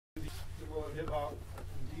the world of hip-hop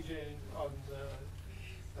and DJing on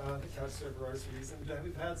the couch server artists, and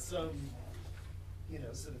we've had some, you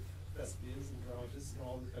know, sort of thespians and dramatists and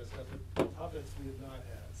all this kind of stuff, but puppets we have not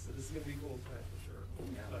had. So this is going to be cool tonight for sure.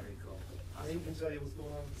 Yeah, very cool. Awesome. Wayne can tell you what's going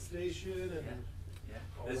on with the station and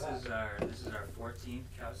this is our 14th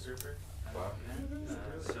couch surfer. Wow.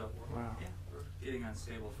 So yeah, we're getting on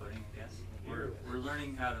stable footing, I guess. We're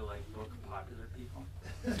learning how to like book popular people.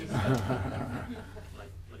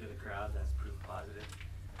 Like look at the crowd, that's proof positive.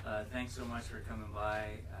 Thanks so much for coming by.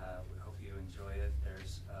 We hope you enjoy it.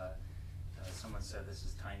 There's someone said this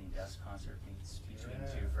is Tiny Desk concert meets between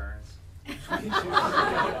two ferns.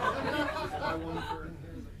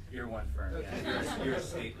 You're one fern, yeah. You're a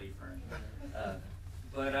stately fern.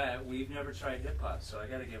 But we've never tried hip-hop, so I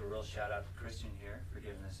got to give a real shout-out to Christian here for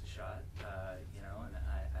giving us a shot. You know, and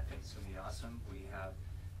I think it's going to be awesome. We have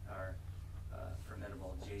our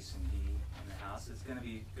formidable Jason D in the house. It's going to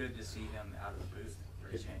be good to see him out of the booth for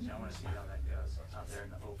a change. I want to see how that goes out there in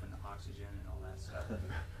the open oxygen and all that stuff.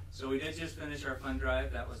 So we did just finish our fund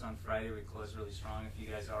drive. That was on Friday. We closed really strong. If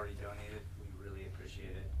you guys already donated, we really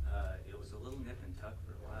appreciate it. It was a little nip and tuck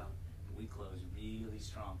for a while. We closed really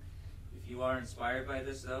strong. If you are inspired by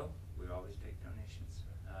this, though, we always take donations.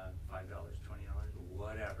 $5, $20,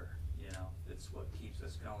 whatever. You know, it's what keeps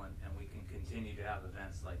us going, and we can continue to have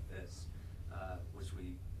events like this, which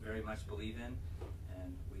we very much believe in,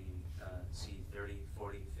 and we see 30,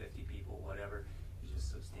 40, 50 people, whatever. It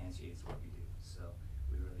just substantiates what we do. So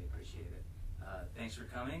we really appreciate it. Thanks for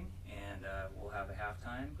coming, and we'll have a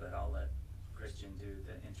halftime, but I'll let Christian do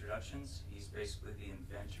the introductions. He's basically the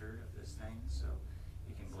inventor of this thing, so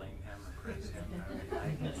you can blame him or praise him however you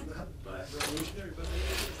like. But revolutionary, but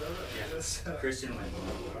yeah, Christian Winn.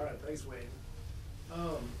 All right, thanks, Wayne.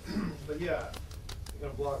 But yeah, I'm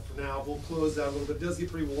gonna block for now. We'll close out a little bit. It does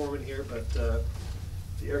get pretty warm in here, but the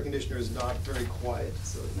air conditioner is not very quiet,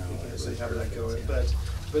 so No, we can't it's really have perfect, that going. yeah.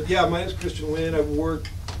 But yeah, my name is Christian Winn. I work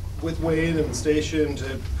with Wayne and the station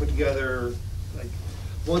to put together like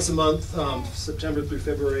once a month, September through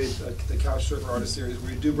February, the Couch Surfer Artist Series,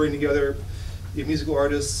 where we do bring together the musical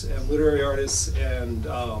artists and literary artists and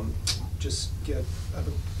just have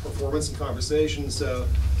a performance and conversation. So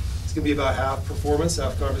it's going to be about half performance,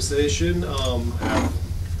 half conversation, half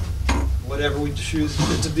whatever we choose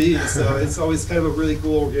it to be. So it's always kind of a really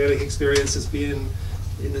cool organic experience just being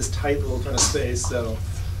in this tight little kind of space. So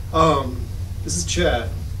this is Chad.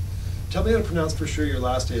 Tell me how to pronounce for sure your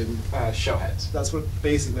last name. Shohet. That's what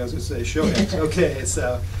basically I was going to say, Shohet. Okay,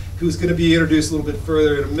 so who's going to be introduced a little bit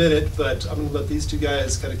further in a minute, but I'm going to let these two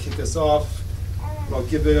guys kind of kick us off. I'll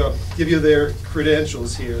give you their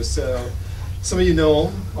credentials here. So some of you know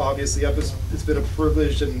them, obviously. It's been a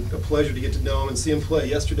privilege and a pleasure to get to know him and see him play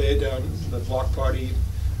yesterday down in the block party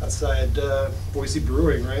outside Boise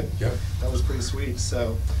Brewing, right? Yeah. That was pretty sweet.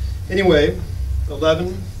 So anyway,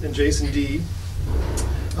 11 and Jason D.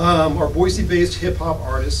 Are Boise-based hip-hop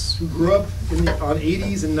artists who grew up on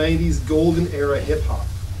 80s and 90s golden era hip-hop,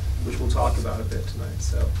 which we'll talk about a bit tonight.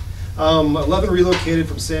 So, 11 relocated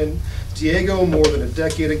from San Diego more than a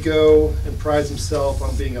decade ago and prides himself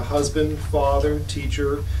on being a husband, father,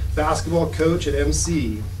 teacher, basketball coach, and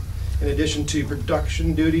MC. In addition to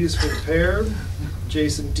production duties for the pair,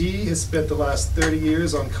 Jason D has spent the last 30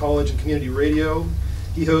 years on college and community radio.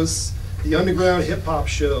 He hosts the underground hip-hop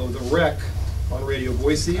show, The Wreck, on Radio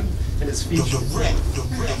Boise, and is featured.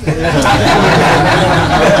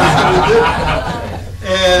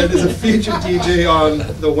 And is a featured DJ on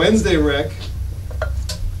the Wednesday Wreck.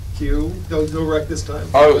 Q, no wreck this time.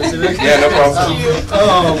 Oh, yeah, no problem.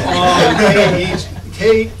 On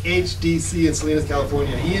KHDC in Salinas,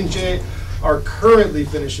 California. E and J are currently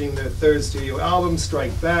finishing their third studio album,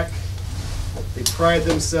 Strike Back. They pride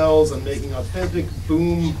themselves on making authentic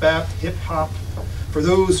boom bap hip hop for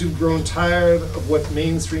those who've grown tired of what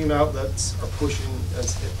mainstream outlets are pushing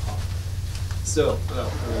as hip-hop. So, without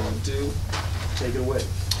further ado, take it away.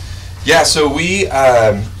 Yeah, so we're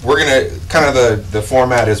gonna kind of the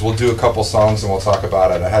format is we'll do a couple songs and we'll talk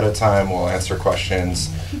about it ahead of time. We'll answer questions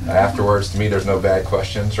afterwards. To me, there's no bad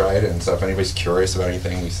questions, right? And so if anybody's curious about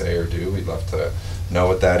anything we say or do, we'd love to know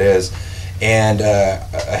what that is. And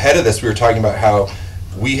ahead of this, we were talking about how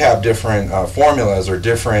we have different formulas or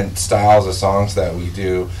different styles of songs that we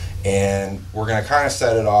do, and we're going to kind of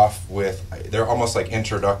set it off with, they're almost like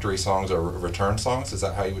introductory songs or return songs. Is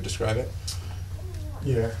that how you would describe it?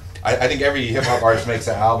 Yeah. I think every hip-hop artist makes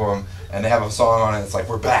an album and they have a song on it, it's like,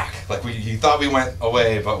 we're back. Like, you thought we went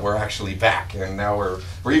away, but we're actually back, and now we're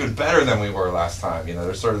even better than we were last time. You know,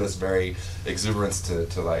 there's sort of this very exuberance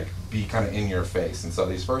to like, be kind of in your face. And so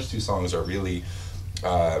these first two songs are really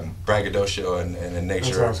braggadocio and in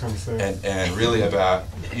nature. That's what I was gonna say. And really about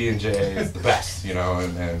E&J is the best, you know,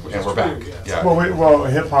 and we're back. Yeah. Well,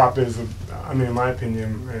 hip hop is, I mean, in my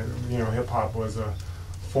opinion, you know, hip hop was a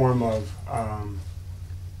form of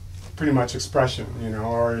pretty much expression, you know,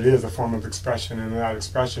 or it is a form of expression, and that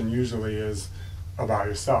expression usually is about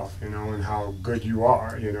yourself, you know, and how good you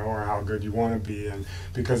are, you know, or how good you want to be, and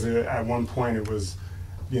because at one point it was,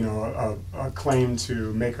 you know, a claim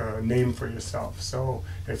to make a name for yourself. So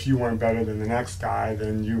if you weren't better than the next guy,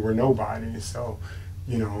 then you were nobody. So,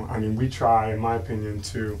 you know, I mean, we try, in my opinion,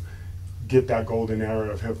 to get that golden era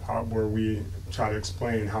of hip hop where we try to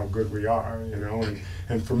explain how good we are, you know,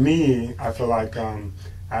 and for me, I feel like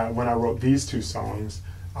when I wrote these two songs,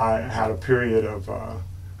 I had a period of,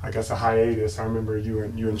 I guess, a hiatus. I remember you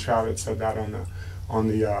and Travis said that on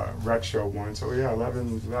the rec show once. So yeah,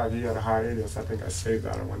 11 Live, he had a hiatus. I think I saved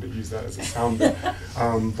that. I wanted to use that as a sound bit.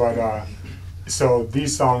 So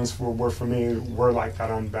these songs were for me, were like that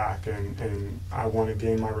I'm back, and I want to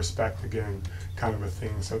gain my respect again, kind of a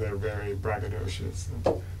thing. So they're very braggadocious.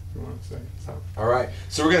 You want to say so. All right,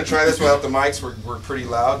 so we're gonna try this without the mics. We're pretty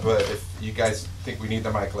loud, but if you guys think we need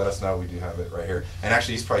the mic, let us know. We do have it right here. And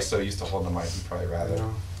actually, he's probably so used to holding the mic, he'd probably rather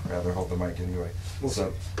hold the mic anyway.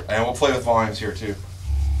 So, and we'll play with volumes here too.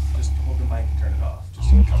 Just hold the mic and turn it off.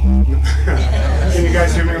 Just a couple. Can you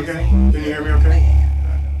guys hear me okay? Can you hear me okay?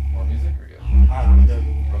 More music or good? I'm good.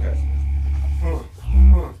 Okay.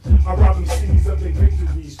 I rob them cities of their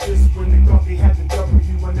victories. Just when they thought they had the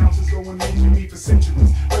W, announcers going major me for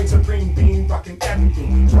centuries. Rains of green bean, rocking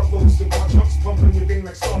everything. Truckloads to bar trucks, pumping your vein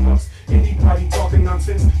like Starbucks. Anybody talking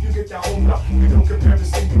nonsense, you get that hold up. You don't compare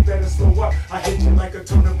this thing, you better slow up. I hit you like a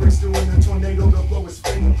ton of bricks doing a tornado, the blow is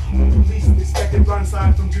fatal. When you least expected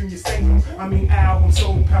blindside from Junior Saint. I mean, Al, I'm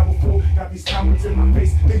so powerful. Got these cowards in my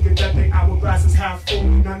face, thinking that they hourglass is half full.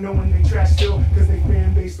 Not knowing they trash still, cause they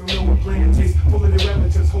fan base don't know what bland tastes. Full of their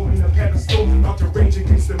relatives holding a pedestal, out to rage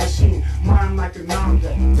against the machine. Mine like a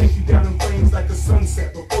non-vet, take you down in flames like a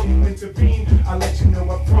sunset. Before you intervene, I let you know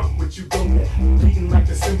up front what you go get. Beating like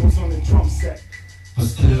the cymbals on the drum set. But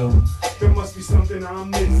still, there must be something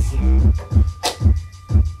I'm missing.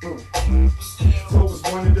 Flow was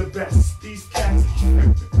one of the best. These cats,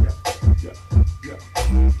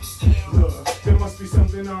 look, there must be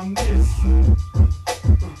something I'm missing.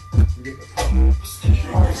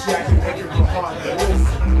 Artist Jack make it real hard to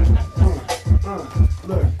listen.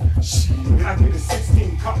 Look, shit, I get a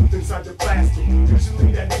 16 cup inside the plastic.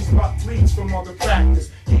 Usually that means about bleeds from all the practice.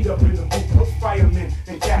 Heat up in the booth, put firemen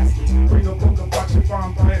and caskets. Bring a bunker box, your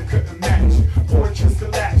bonfire couldn't match. Fortress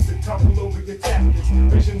collapse and topple over your tactics.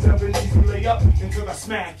 Visions of an easy layup until I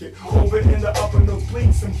smack it. Over in the upper nose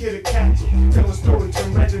bleed, some kid to catch it. Tell a story,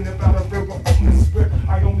 turn legend about a river.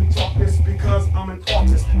 I only talk this because I'm an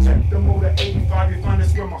artist. Check the motor 85, you find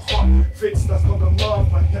this where my heart fits. That's called the love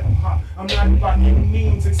for hip hop. I'm not by any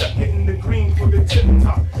means except hitting the green for the tip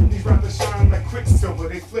top. These rappers shine like quicksilver,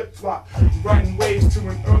 they flip flop. Riding waves to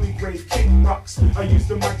an early grave, kick rocks. I use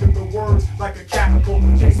the mic and the words like a catapult.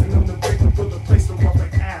 Chasing them to break them for the place to rough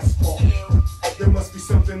like asphalt. There must be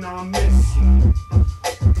something I'm missing.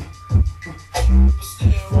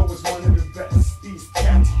 Flow was one of the best. These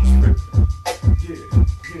cats tripping. Yeah.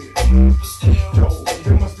 Yo,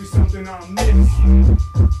 there must be something I'm missing.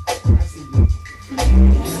 I see you.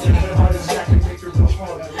 Artist Jack can make it real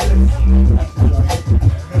hard to listen.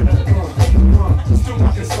 Still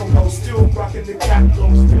rocking solo, still rocking the capitol,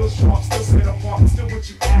 still sharp, still set apart, still what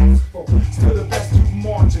you asked for. Still the best you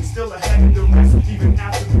marching, still ahead of the rest, even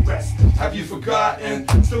after the rest. Have you forgotten?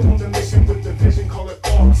 Still on the mission with the vision, call it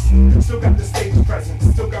arts. Still got the stage presence,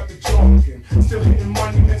 still got the jargon. Still hitting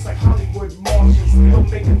monuments like Hollywood Martians. Still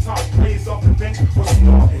making top plays off the bench or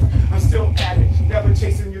starting. I'm still at it, never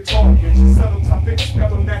chasing your targets. Subtle topics,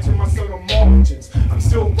 never matching my subtle margins. I'm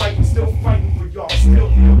still writing, still fighting for y'all. Still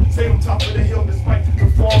here, stay on top of the hill despite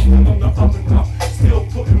the falls. Still on the up and up, still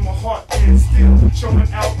putting my heart in. Still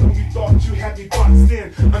showing out when you thought you had me boxed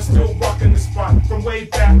in. I'm still rocking the spot from way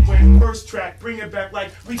back when. First track, bring it back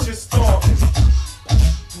like we just started.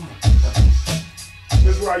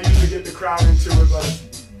 This is where I usually get the crowd into it, but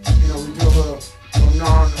you know, we do a little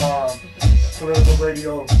non-political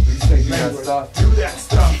radio. Do that stuff. Do that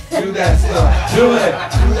stuff. Do that stuff. Do it.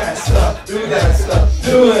 Do that stuff. Do that stuff.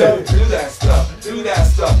 Do it. Do that stuff. Do that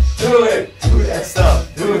stuff. Do it. Do that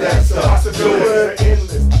stuff. Do that stuff. Possibilities are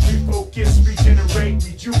endless. Refocus, regenerate,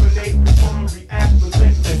 rejuvenate, reform, react,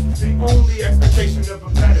 relentless. The only expectation of a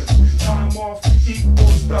veteran. Time off,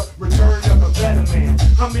 equals stuff, return of a better man.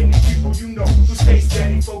 How many people you know who stay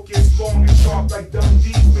steady, focused, long and sharp like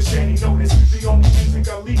Dundee's machete? Notice the only music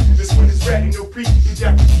I leave is when it's ready. No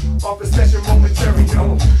pre-ejaculate off a session momentary. No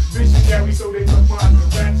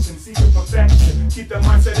keep that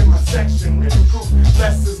mindset in my section. Living proof,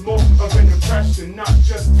 less is more of an impression. Not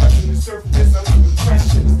just touching the surface, I'm leaving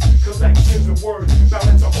questions. Collections of words,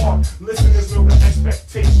 balance of art. Listeners know the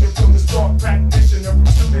expectation from the start. Practitioner from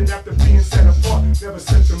student after being set apart. Never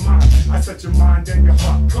set your mind, I set your mind and your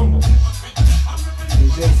heart. Come on.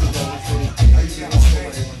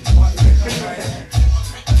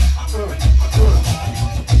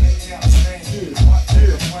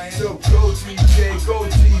 So go DJ, go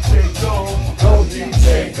DJ, go. Go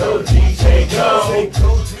DJ, go DJ, go. Say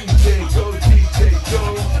go DJ, go DJ, go.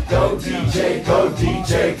 Go DJ, go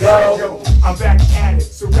DJ, go. Yo, I'm back at it,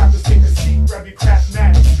 so rappers take a seat, grab your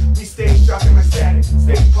craftmatic. We stay shocking like static,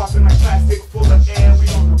 stay popping like plastic, full of air, we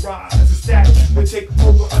on the rise. It's a static, they take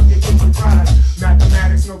over of your enterprise.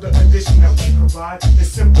 Mathematics know the addition that we provide. It's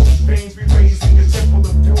simple, veins we raise in the temple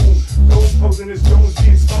of doom. Those posing as Jones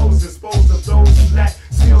be exposed, dispose of those who lack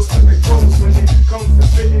skills to the grows. When it comes to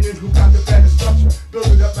fitting in, who got the better structure? Build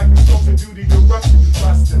it up like a sculpture, duty to rupture you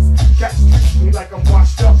busters. Catch me like I'm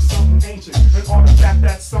washed up, something ancient, an artifact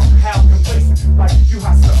that's somehow complacent. Like you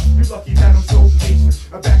hot stuff, you lucky that I'm so patient.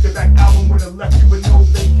 A back-to-back album would have left you with no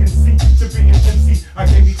vacancy. To be an MC, I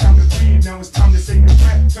gave you time to breathe. Now it's time to say your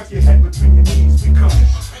prayer. Tuck your head between your knees. We coming.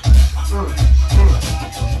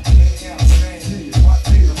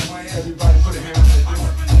 Everybody put a hand on this.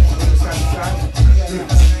 Side to side.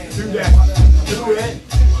 Do that. Do it.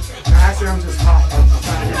 Actually, I'm just hot. I'm just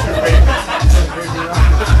trying to get your baby.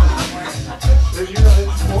 You know,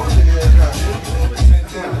 it's more than that.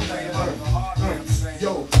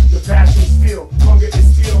 Yo, the passion's still, hunger is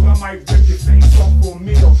still. I might rip your face off for a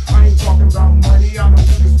meal. I ain't talking about money, I don't do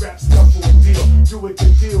this rap stuff for a deal. Do it the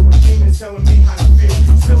deal with demons telling me how to feel.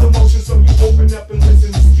 Still emotion, so you open up and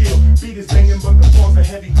listen to skill. Beat is banging, but the bars are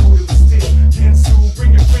heavy coated with steel. Jinsu,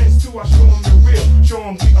 bring your friends too, I show them the real. Show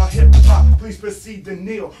them we are hip-hop, please proceed to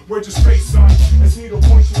kneel. We're just straight, son, it's needle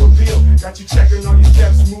point to appeal. Got you checking on your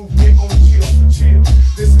steps, movement on chill for chill.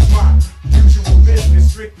 This is my usual business,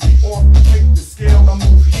 strictly off the scale. I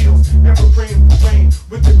move heels, never praying for rain.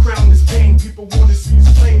 With the crown is pain, people want to see you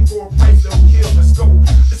slain for a price they'll kill. Let's go,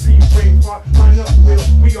 let's see you brave part, line up real.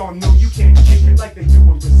 We all know you can't kick it like they do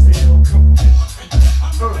in Brazil. Come on,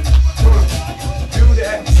 do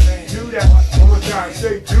that, one more time.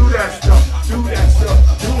 Say do that stuff, do that stuff,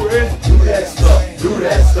 do it, do that stuff, do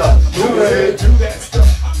that stuff, do it, do that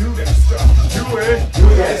stuff, do that stuff, do it, do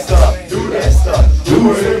that stuff, do that stuff,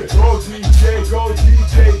 do it. Go DJ, go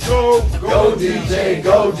DJ, go. Go DJ,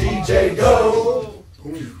 go DJ, go.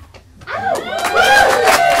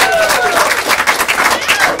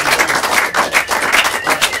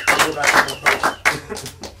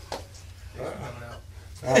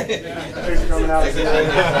 Thanks for coming out.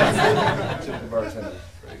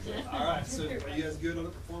 All right, so are you guys good on the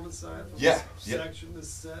performance side? Yeah. This section, this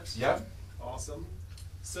set? Yep. Awesome.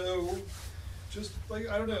 So, just like,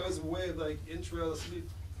 I don't know, as a way of like intro, we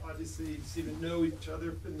obviously seem to know each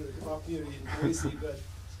other in the hip-hop community in Boise, but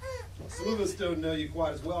some of us don't know you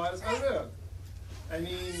quite as well. I don't know. I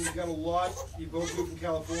mean, you got a lot, you both moved from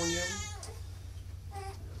California.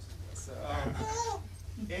 So,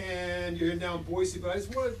 and you're now in Boise, but I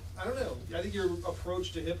just want to, I don't know, I think your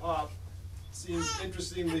approach to hip-hop seems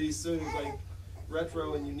interestingly sort of like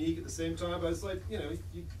retro and unique at the same time, but it's like, you know,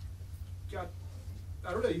 you got,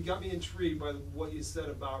 I don't know, you got me intrigued by what you said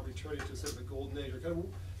about returning to sort of a golden age, or kind of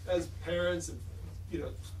as parents and, you know,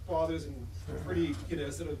 fathers and pretty, you know,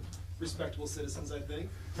 sort of respectable citizens, I think.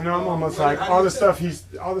 I know, I'm almost like all the stuff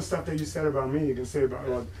that you said about me, you can say about,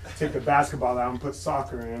 well, take the basketball out and put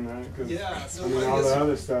soccer in, right? Yeah. So I mean, all the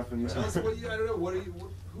other stuff. And tell us what you, I don't know, what are you,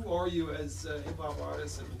 who are you as hip hop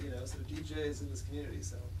artists and, you know, sort of DJs in this community?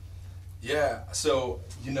 So. Yeah, so,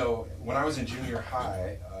 you know, when I was in junior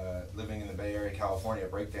high, living in the Bay Area, California,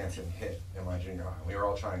 breakdancing hit in my junior high. We were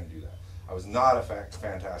all trying to do that. I was not a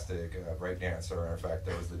fantastic breakdancer. In fact,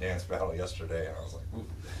 there was the dance battle yesterday, and I was like, ooh.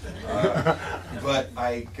 But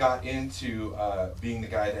I got into being the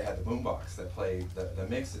guy that had the boombox that played the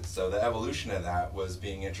mixes. So the evolution of that was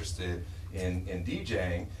being interested in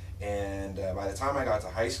DJing. And by the time I got to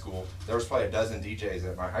high school, there was probably a dozen DJs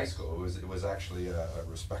at my high school. It was actually a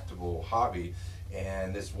respectable hobby.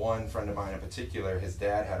 And this one friend of mine in particular, his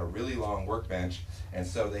dad had a really long workbench, and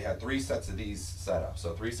so they had 3 sets of these set up,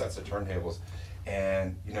 so 3 sets of turntables.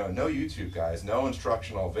 And, you know, no YouTube guys, no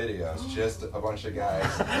instructional videos, just a bunch of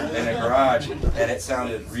guys in a garage. And it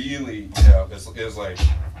sounded really, you know, it was like,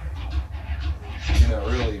 you know,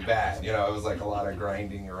 really bad. You know, it was like a lot of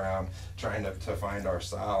grinding around trying to find our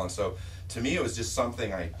style. And so to me, it was just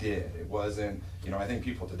something I did. It wasn't, you know, I think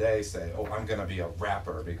people today say, oh, I'm going to be a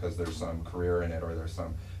rapper because there's some career in it or there's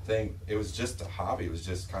some thing. It was just a hobby. It was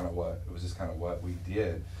just kind of what we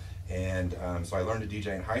did. And so I learned to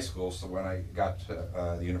DJ in high school. So when I got to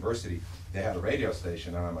the university, they had a radio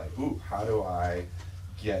station, and I'm like, ooh, how do I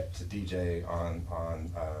get to DJ on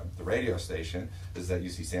the radio station? This is at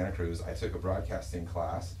UC Santa Cruz. I took a broadcasting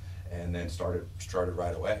class and then started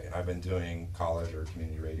right away. And I've been doing college or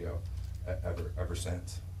community radio ever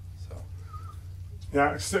since. So.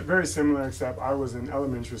 Yeah, very similar, except I was in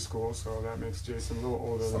elementary school, so that makes Jason a little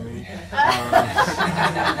older than me.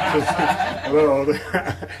 A little older.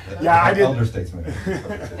 Yeah, I did. Elder statesman.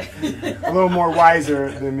 A little more wiser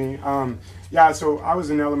than me. Yeah, so I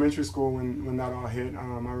was in elementary school when that all hit. I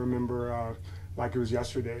remember like it was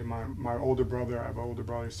yesterday. My older brother, I have an older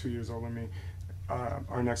brother, he's 2 years older than me.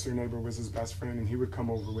 Our next door neighbor was his best friend, and he would come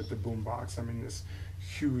over with the boom box. I mean, this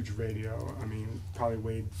huge radio. I mean, probably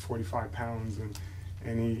weighed 45 pounds, and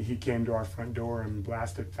he came to our front door and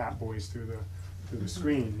blasted Fat Boys through the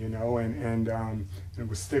screen, you know, and it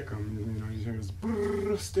was Stick'em, you know, you hear this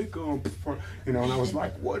Stick'em, you know, and I was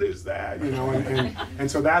like, what is that, you know,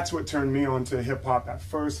 and so that's what turned me on to hip hop at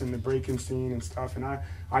first, and the breaking scene and stuff. And I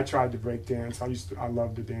tried to break dance. I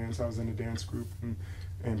loved to dance. I was in a dance group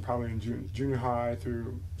and probably in junior high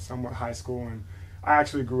through somewhat high school, and I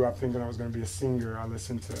actually grew up thinking I was going to be a singer. I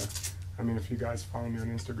listened to, I mean, if you guys follow me on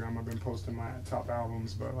Instagram, I've been posting my top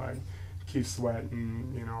albums, but like Keith Sweat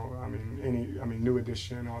and, you know, I mean New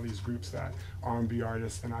Edition, all these groups that R&B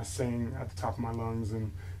artists, and I sang at the top of my lungs,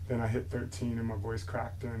 and then I hit 13 and my voice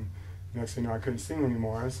cracked, and next thing you know I couldn't sing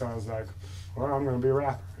anymore, so I was like, well, I'm going to be a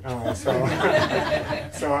rapper. But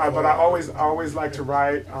I always liked to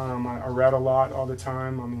write. I read a lot all the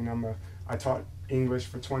time. I mean, I taught English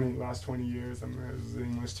for last 20 years. I was an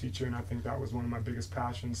English teacher, and I think that was one of my biggest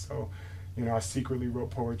passions. So, you know, I secretly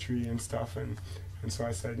wrote poetry and stuff, and so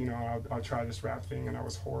I said, you know, I'll try this rap thing, and I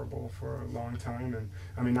was horrible for a long time. And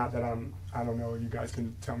I mean, not that I don't know, you guys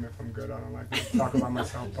can tell me if I'm good. I don't like to talk about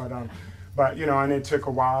myself, but you know, and it took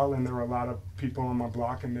a while, and there were a lot of people on my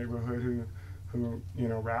block and neighborhood who you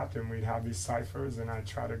know, rapped, and we'd have these ciphers, and I'd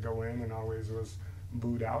try to go in and always was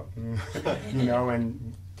booed out, and, you know,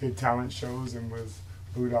 and did talent shows and was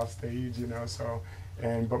booed off stage, you know, so,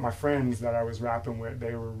 but my friends that I was rapping with,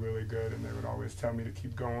 they were really good, and they would always tell me to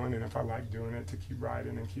keep going, and if I liked doing it, to keep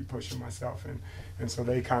writing and keep pushing myself, and so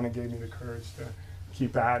they kind of gave me the courage to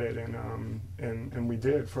keep at it, and we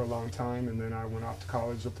did for a long time, and then I went off to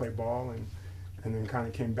college to play ball, and then kind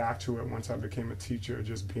of came back to it once I became a teacher,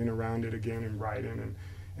 just being around it again and writing,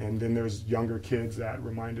 and then there's younger kids that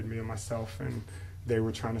reminded me of myself, and they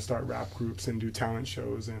were trying to start rap groups and do talent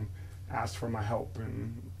shows and asked for my help,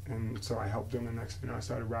 and so I helped them, and next thing you know, I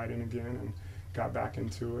started writing again and got back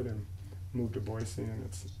into it and moved to Boise, and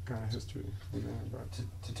it's kind of history from there. But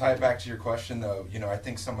to tie it back to your question, though, you know, I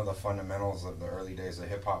think some of the fundamentals of the early days of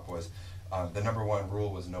hip hop was the #1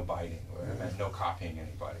 rule was no biting. It meant no copying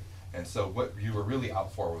anybody. And so what you were really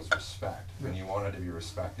out for was respect, and you wanted to be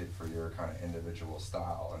respected for your kind of individual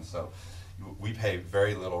style. And so we pay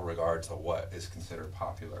very little regard to what is considered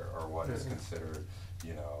popular or what is considered,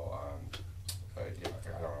 you know, I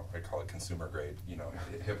don't know, I call it consumer grade, you know,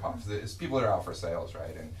 hip hop. It's people that are out for sales,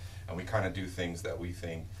 right? And we kind of do things that we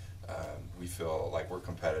think, we feel like we're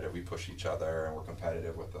competitive. We push each other, and we're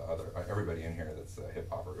competitive with the other, everybody in here that's hip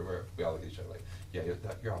hop. We all look at each other like, yeah,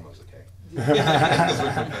 you're almost okay. Because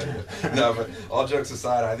we're competitive. No, but all jokes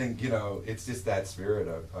aside, I think, you know, it's just that spirit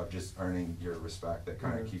of just earning your respect that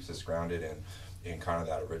kind of keeps us grounded in kind of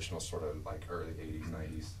that original sort of like early 80s,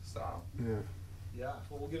 90s style. yeah. Yeah,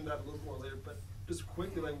 well, we'll get into that a little more later, but just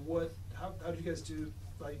quickly, like, how did you guys do,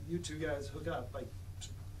 like, you two guys hook up, like, to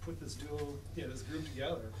put this duo, you know, this group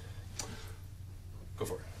together? Go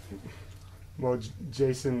for it. Well,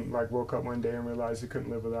 Jason like woke up one day and realized he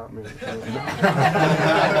couldn't live without me.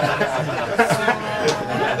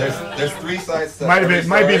 There's three sides to might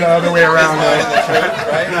be the other way around. Right?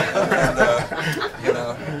 And, you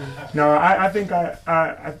know. No, I think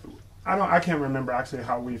I can't remember actually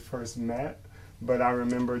how we first met, but I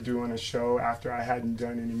remember doing a show after I hadn't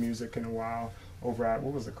done any music in a while over at,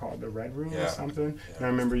 what was it called, the Red Room or something. Yeah. And I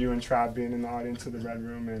remember you and Trav being in the audience of the Red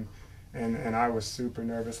Room, and I was super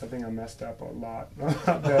nervous. I think I messed up a lot.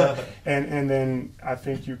 and then I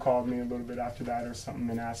think you called me a little bit after that or something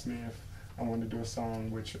and asked me if I wanted to do a song,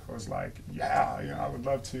 which I was like, yeah, I would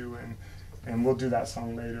love to, and we'll do that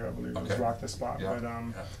song later. I believe it was Rock the Spot. Yeah. But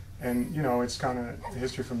and you know, it's kind of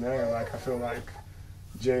history from there. Like I feel like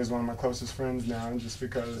Jay is one of my closest friends now, just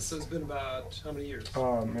because. So it's been about how many years?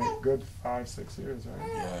 Oh man, good 5-6 years, right?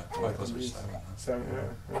 Yeah, probably closer to 7.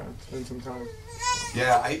 Yeah, it's been some time.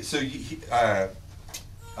 Yeah, so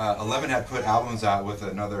 11 had put albums out with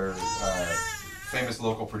another famous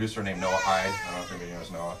local producer named Noah Hyde. I don't know if anybody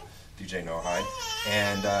knows Noah, DJ Noah Hyde.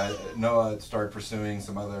 And Noah started pursuing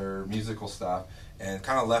some other musical stuff and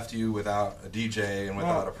kind of left you without a DJ and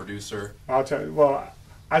without a producer. I'll tell you, well,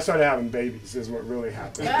 I started having babies is what really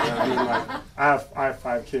happened. I mean, like, I have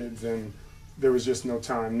 5 kids, and there was just no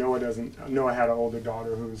time. Noah had an older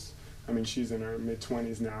daughter who's, I mean, she's in her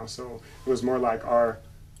mid-20s now, so it was more like our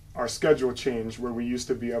schedule changed, where we used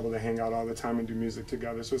to be able to hang out all the time and do music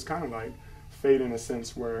together. So it's kind of like fate in a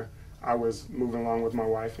sense, where I was moving along with my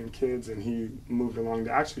wife and kids, and he moved along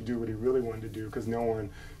to actually do what he really wanted to do, because no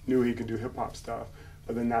one knew he could do hip-hop stuff.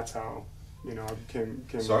 But then that's how, you know, I came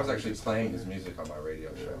So I was actually playing his music on my radio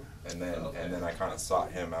show, and then I kind of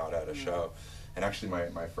sought him out at a show. And actually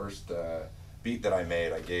my first beat that I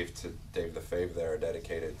made, I gave to Dave the Fave there,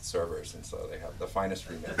 dedicated servers, and so they have the finest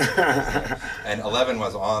remix. And 11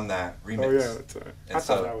 was on that remix. Oh yeah, that's right. And I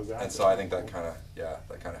thought that was that. And so I think that kind of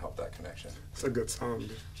helped that connection. It's a good song,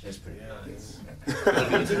 dude. It's pretty nice.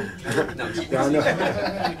 Yeah, I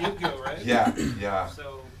know. Right? Yeah.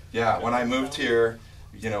 So, Yeah, when I moved here,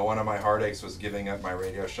 you know, one of my heartaches was giving up my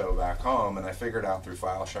radio show back home, and I figured out through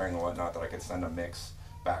file sharing and whatnot that I could send a mix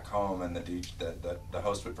back home, and the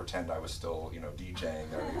host would pretend I was still, you know,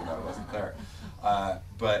 DJing there even though I wasn't there.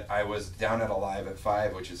 But I was down at Alive at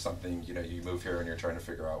 5, which is something, you know, you move here and you're trying to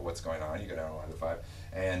figure out what's going on. You go down Alive at 5,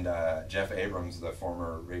 and Jeff Abrams, the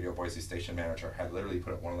former Radio Boise station manager, had literally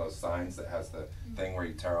put up one of those signs that has the thing where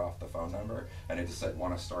you tear off the phone number, and it just said,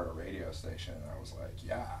 "Want to start a radio station?" And I was like,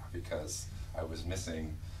 yeah, because I was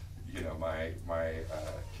missing, you know, my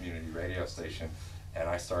community radio station. And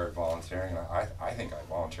I started volunteering. I think I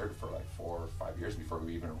volunteered for like 4 or 5 years before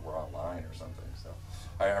we even were online or something. So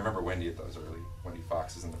I remember Wendy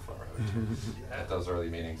Fox is in the front row at those early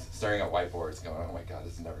meetings, staring at whiteboards going, oh my God,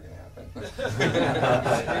 this is never going to happen.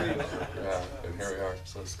 Yeah, and here we are,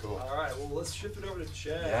 so it's cool. All right, well, let's shift it over to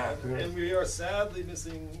Chad. Yeah. And we are sadly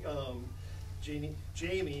missing Jamie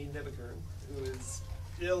Nebekern, who is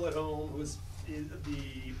ill at home, who is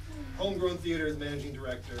the HomeGrown Theater's managing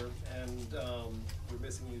director, and we're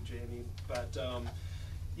missing you, Jamie. But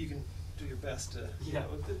you can do your best to,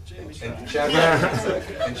 Jamie. And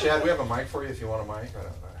Chad, we have a mic for you if you want a mic. I don't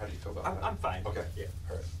know. How do you feel about that? I'm fine. Okay. Yeah.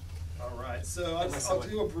 All right. All right. So I'll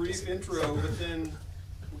do a brief intro, but then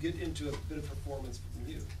we'll get into a bit of performance from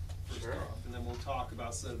you first off, and then we'll talk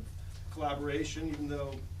about some collaboration. Even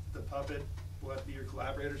though the puppet will have to be your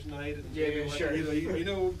collaborator tonight, and you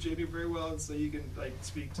know JB very well, and so you can like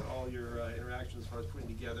speak to all your interactions as far as putting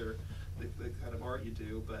together the kind of art you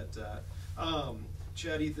do. But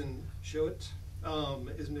Chad Ethan Shohet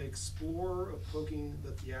is an explorer of poking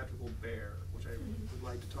the theatrical bear, which I would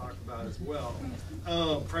like to talk about as well.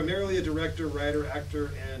 Primarily a director, writer,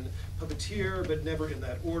 actor, and puppeteer, but never in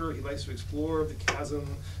that order. He likes to explore the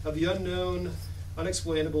chasm of the unknown,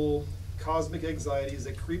 unexplainable, cosmic anxieties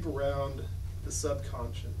that creep around the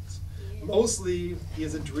subconscious. Mostly, he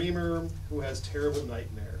is a dreamer who has terrible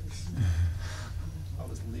nightmares. I'll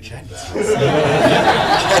just leave it at that.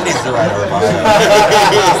 That needs to write our bio.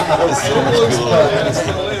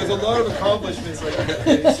 There's a lot of accomplishments, like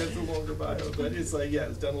he said the longer bio, but it's like, yeah,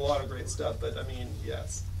 it's done a lot of great stuff, but I mean,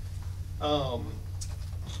 yes. Would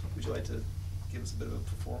you like to give us a bit of a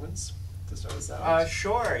performance to start us out?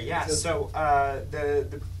 Sure, yeah. So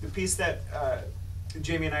the piece that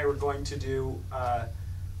Jamie and I were going to do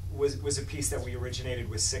was a piece that we originated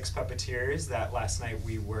with 6 puppeteers that last night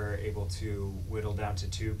we were able to whittle down to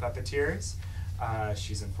 2 puppeteers.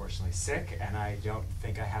 She's unfortunately sick, and I don't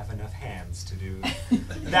think I have enough hands to do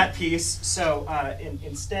that piece. So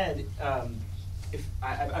instead, if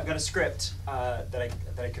I've got a script that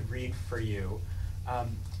I could read for you.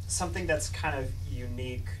 Something that's kind of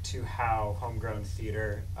unique to how HomeGrown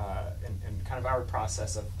Theater and kind of our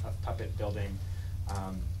process of puppet building,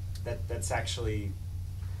 that's actually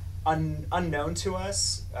unknown to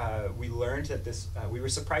us. We learned that we were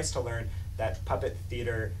surprised to learn that puppet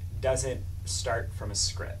theater doesn't start from a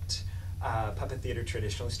script. Puppet theater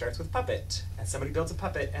traditionally starts with puppet, and somebody builds a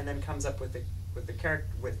puppet and then comes up with the character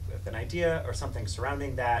with an idea or something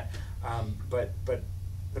surrounding that. But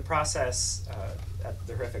the process at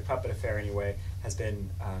the Horrific Puppet Affair anyway has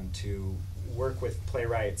been to work with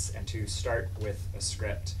playwrights and to start with a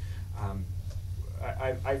script.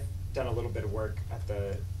 I've done a little bit of work at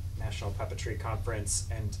the National Puppetry Conference,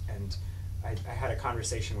 and I had a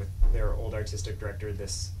conversation with their old artistic director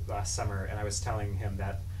this last summer, and I was telling him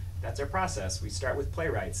that that's our process. We start with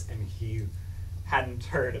playwrights, and he hadn't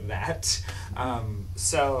heard of that.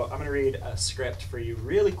 So I'm going to read a script for you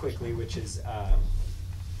really quickly, which is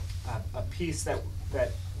a piece that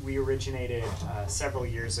we originated several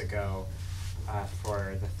years ago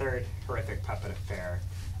for the third Horrific Puppet Affair.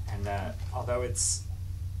 And although it's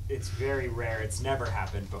very rare, it's never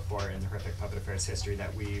happened before in the Horrific Puppet Affair's history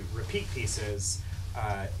that we repeat pieces,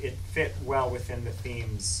 it fit well within the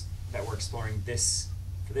themes that we're exploring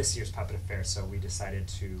for this year's Puppet Affair, so we decided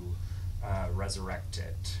to resurrect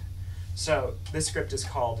it. So this script is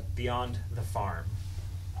called Beyond the Farm.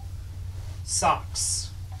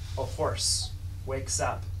 Socks, a horse, wakes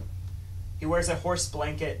up. He wears a horse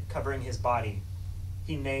blanket covering his body.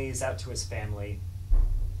 He neighs out to his family.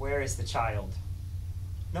 Where is the child?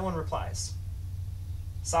 No one replies.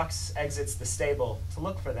 Socks exits the stable to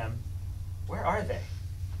look for them. Where are they?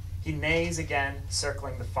 He neighs again,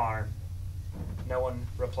 circling the farm. No one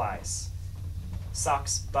replies.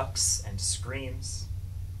 Socks bucks and screams.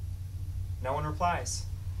 No one replies.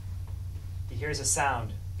 He hears a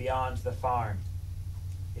sound beyond the farm.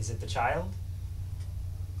 Is it the child?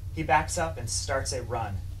 He backs up and starts a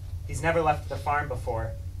run. He's never left the farm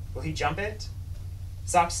before. Will he jump it?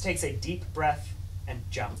 Socks takes a deep breath and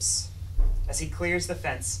jumps. As he clears the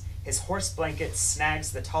fence, his horse blanket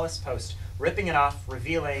snags the tallest post, ripping it off,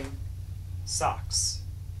 revealing Socks,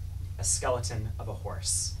 a skeleton of a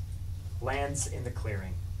horse. Lands in the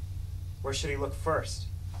clearing. Where should he look first?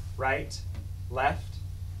 Right? Left?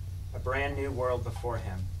 A brand new world before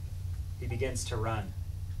him. He begins to run.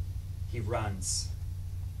 He runs.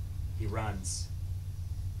 He runs.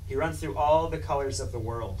 He runs through all the colors of the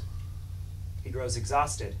world. He grows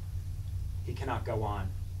exhausted. He cannot go on.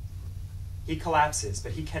 He collapses,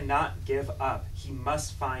 but he cannot give up. He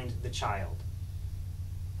must find the child.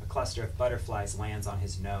 A cluster of butterflies lands on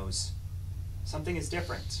his nose. Something is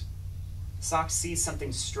different. Socks sees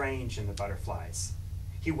something strange in the butterflies.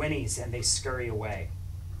 He whinnies and they scurry away.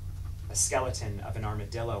 A skeleton of an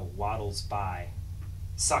armadillo waddles by.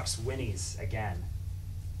 Socks whinnies again.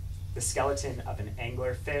 The skeleton of an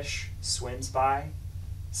anglerfish swims by.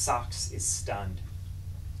 Socks is stunned.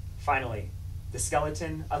 Finally, the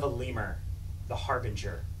skeleton of a lemur, the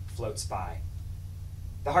harbinger, floats by.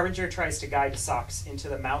 The harbinger tries to guide Socks into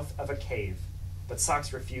the mouth of a cave, but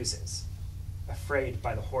Socks refuses, afraid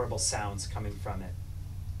by the horrible sounds coming from it.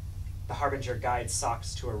 The harbinger guides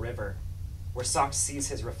Socks to a river, where Socks sees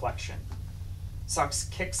his reflection. Socks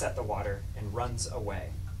kicks at the water and runs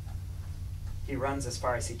away. He runs as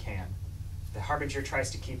far as he can. The harbinger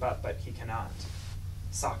tries to keep up, but he cannot.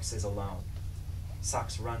 Socks is alone.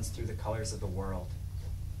 Socks runs through the colors of the world.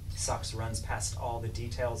 Socks runs past all the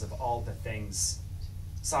details of all the things.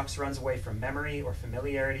 Socks runs away from memory or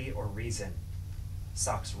familiarity or reason.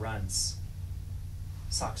 Socks runs.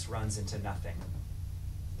 Socks runs into nothing.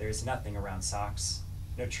 There is nothing around Socks.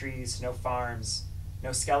 No trees, no farms,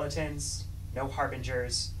 no skeletons, no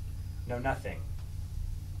harbingers, no nothing.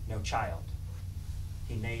 No child.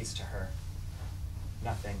 He neighs to her.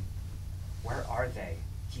 Nothing. Where are they?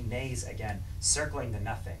 He neighs again, circling the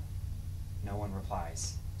nothing. No one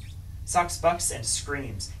replies. Socks bucks and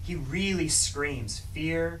screams. He really screams.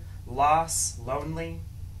 Fear, loss, lonely.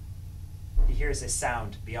 He hears a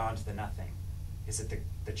sound beyond the nothing. Is it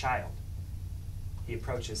the child? He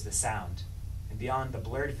approaches the sound, and beyond the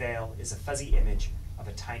blurred veil is a fuzzy image of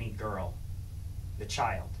a tiny girl. The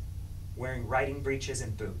child, wearing riding breeches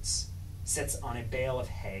and boots, sits on a bale of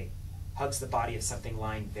hay, hugs the body of something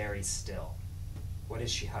lying very still. What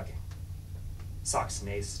is she hugging? Socks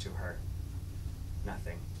neighs to her.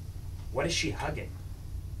 Nothing. What is she hugging?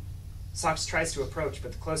 Socks tries to approach,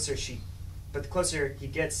 but the closer he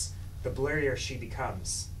gets, the blurrier she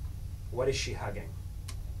becomes. What is she hugging?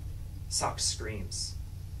 Socks screams.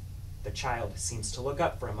 The child seems to look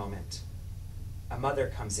up for a moment. A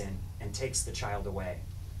mother comes in and takes the child away.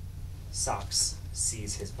 Socks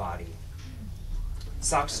sees his body.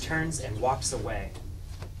 Socks turns and walks away,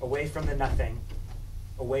 away from the nothing,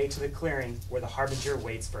 away to the clearing where the harbinger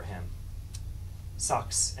waits for him.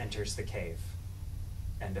 Socks enters the cave.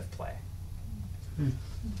 End of play.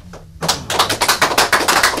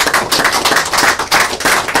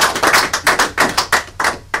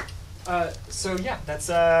 So yeah, that's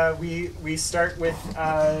we start with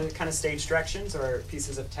kind of stage directions or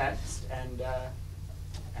pieces of text, and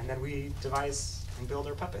then we devise and build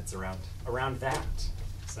our puppets around that.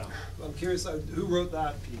 So I'm curious, who wrote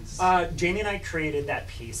that piece? Jamie and I created that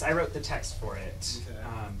piece. I wrote the text for it, Okay.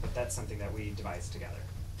 But that's something that we devised together.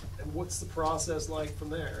 And what's the process like from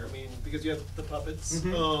there? I mean, because you have the puppets,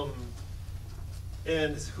 Mhm.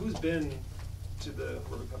 and who's been to the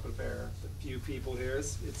Horrific Puppet Affair? A few people here.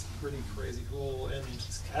 It's pretty crazy cool, and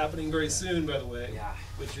it's happening very soon, by the way. Yeah.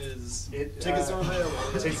 Which is Tickets are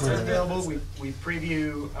available. Tickets are available. We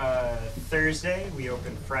preview Thursday. We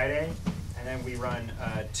open Friday, And then we run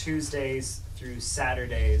Tuesdays through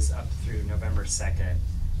Saturdays up through November 2nd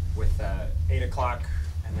with 8 o'clock,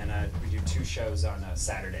 and then we do 2 shows on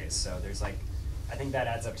Saturdays. So there's like, I think that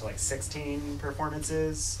adds up to like 16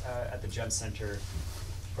 performances at the Jump Center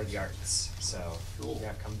for the Arts. So Cool.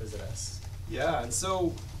 Yeah, come visit us. Yeah, and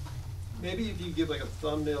so maybe if you give like a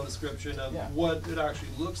thumbnail description of what it actually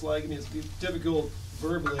looks like. I mean, it's difficult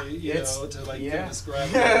verbally, you know, to like describe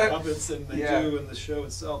what the puppets and they do in the show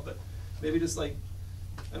itself, but maybe just like,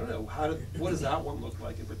 I don't know, what does that one look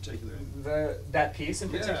like in particular? That piece in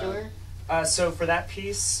particular? So for that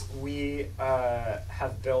piece, we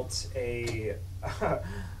have built a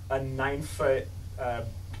 9-foot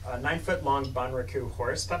long Banraku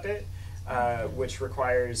horse puppet, which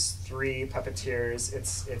requires 3 puppeteers.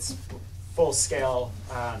 It's full scale.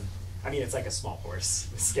 I mean, it's like a small horse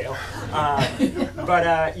scale.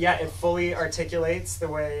 But yeah, it fully articulates the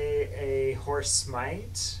way a horse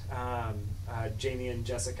might. Jamie and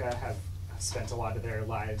Jessica have spent a lot of their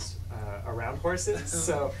lives around horses,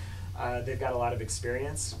 so they've got a lot of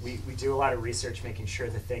experience. We do a lot of research making sure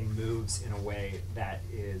the thing moves in a way that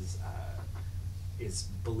is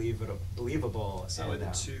believable. It's not like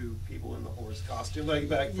the 2 people in the horse costume, like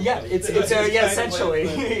back. Yeah, it's essentially,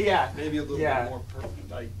 like, yeah. Maybe a little bit more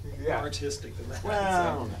artistic than that.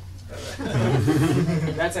 Well,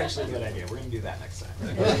 that's actually a good idea. We're gonna do that next time.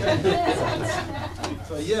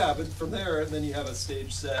 So yeah, but from there, then you have a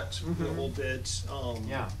stage set for the whole bit.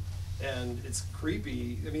 And it's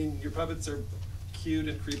creepy. I mean, your puppets are cute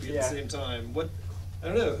and creepy at the same time. I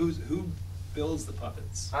don't know, who builds the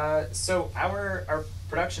puppets? So our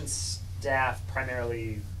production staff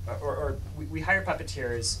primarily, we hire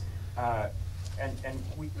puppeteers, and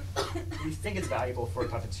we think it's valuable for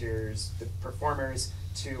puppeteers, the performers,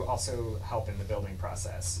 to also help in the building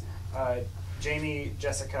process. Jamie,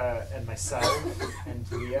 Jessica, and myself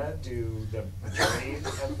and Leah do the majority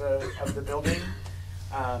of the building.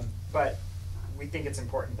 But we think it's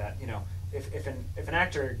important that, you know, if an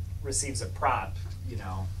actor receives a prop, you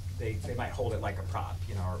know, they might hold it like a prop,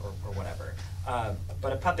 you know, or whatever.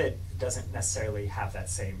 But a puppet doesn't necessarily have that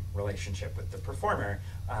same relationship with the performer.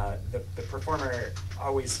 The performer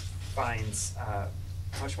always finds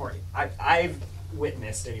much more. I've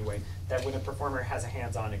witnessed anyway that when a performer has a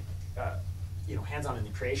hands-on in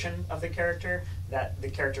the creation of the character, that the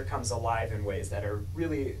character comes alive in ways that are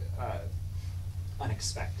really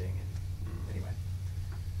unexpected. Anyway.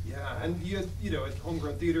 Yeah, and you know, at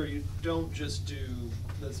HomeGrown Theatre, you don't just do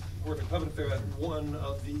this Perfect Puppet Affair at one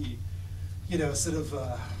of the, you know, sort of,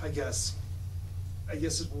 I guess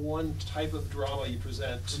it's one type of drama you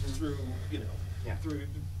present through, you know, through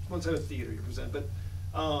one type of theater you present. But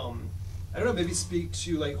I don't know, maybe speak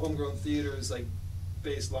to like HomeGrown Theatre's like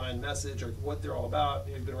baseline message or what they're all about.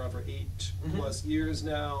 You've been around for 8+ years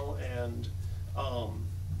now, and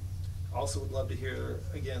also would love to hear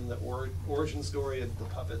again the origin story of the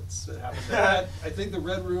puppets that happened at, I think, the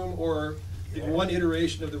Red Room, or one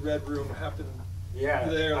iteration of the Red Room happened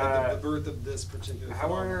there, like the birth of this particular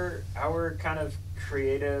phenomenon. Our kind of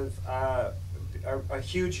creative, a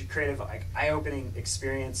huge creative, like eye-opening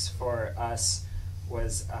experience for us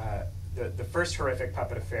was the first horrific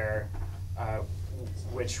puppet affair,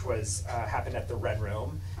 which was happened at the Red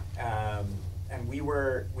Room. And we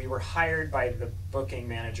were hired by the booking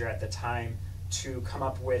manager at the time to come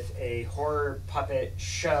up with a horror puppet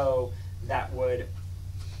show that would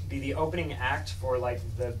be the opening act for like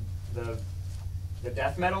the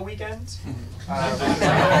death metal weekend.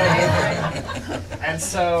 And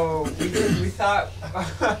so we thought,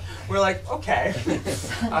 we're like, okay,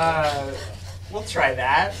 we'll try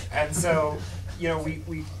that. And so, you know,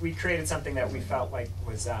 we created something that we felt like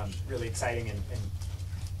was really exciting and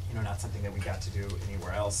you know, not something that we got to do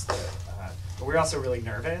anywhere else. But we were also really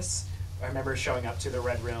nervous. I remember showing up to the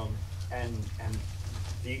Red Room, and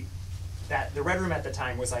the Red Room at the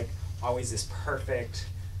time was like always this perfect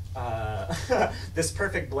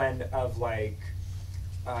blend of like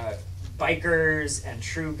bikers and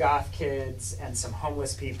true goth kids and some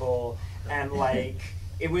homeless people, and like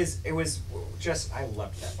it was just, I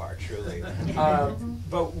loved that bar truly.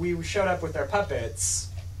 But we showed up with our puppets,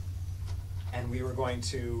 and we were going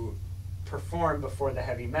to perform before the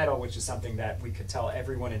heavy metal, which is something that we could tell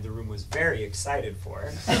everyone in the room was very excited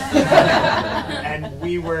for. And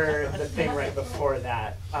we were the thing right before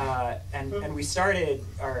that. And we started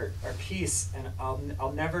our piece, and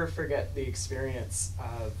I'll never forget the experience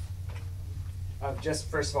of just,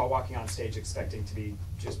 first of all, walking on stage expecting to be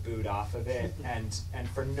just booed off of it, and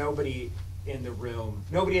for nobody in the room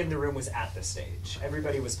was at the stage.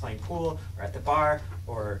 Everybody was playing pool or at the bar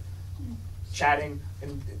or chatting,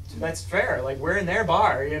 and that's fair. Like, we're in their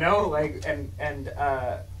bar, you know, like, and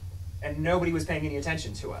nobody was paying any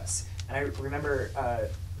attention to us. And I remember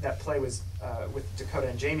that play was with Dakota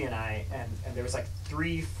and Jamie and I, and there was like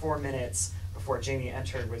 3-4 minutes before Jamie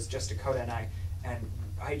entered was just Dakota and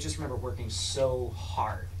I just remember working so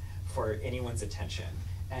hard for anyone's attention,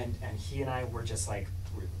 and he and I were just like,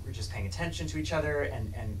 we're just paying attention to each other,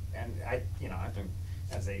 and I, you know, I've been,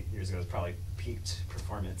 as 8 years ago, it was probably peaked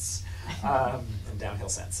performance in downhill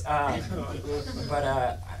sense,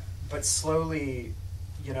 but slowly,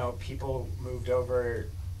 you know, people moved over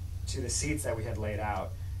to the seats that we had laid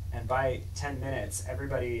out, and by 10 minutes,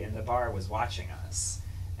 everybody in the bar was watching us,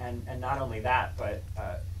 and not only that, but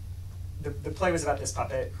the play was about this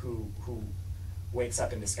puppet who wakes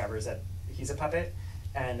up and discovers that he's a puppet,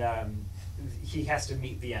 and he has to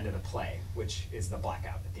meet the end of the play, which is the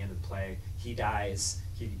blackout. At the end of the play, he dies.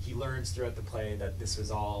 He learns throughout the play that this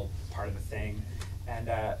was all part of the thing, and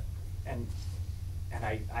I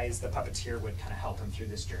as the puppeteer would kind of help him through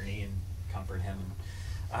this journey and comfort him.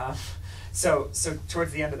 So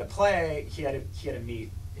towards the end of the play, he had to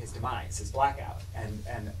meet his demise, his blackout,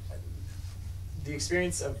 and the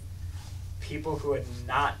experience of people who had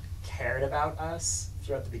not cared about us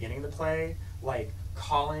throughout the beginning of the play, like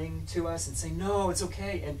calling to us and saying, no, it's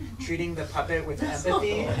okay, and treating the puppet with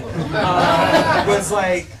empathy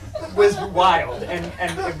was wild, and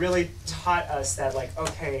it really taught us that, like,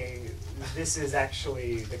 okay, this is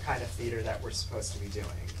actually the kind of theater that we're supposed to be doing,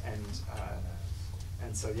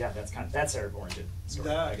 and so yeah, that's our origin story.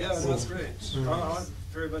 Yeah, that's great.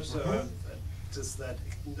 Very much so. Just that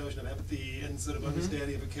notion of empathy and sort of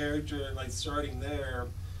understanding of a character, and like starting there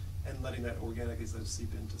and letting that organically sort of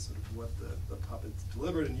seep into sort of what the puppets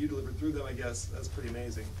delivered and you delivered through them, I guess. That's pretty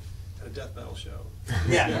amazing. At a death metal show.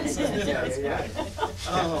 Yeah. Yeah.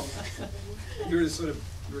 You were just you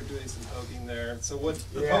were doing some poking there. So what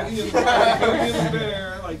the poking of the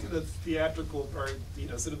bear, like the theatrical part, you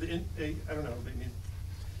know, sort of I don't know, I mean,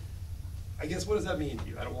 I guess, what does that mean to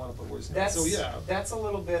you? I don't want to put words in it. So yeah. That's a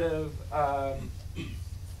little bit of,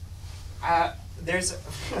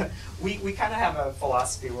 we kind of have a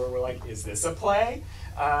philosophy where we're like, is this a play?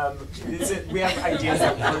 We have ideas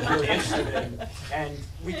that we're really interested in, and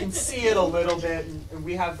we can see it a little bit, and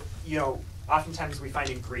we have, you know, oftentimes we find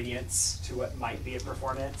ingredients to what might be a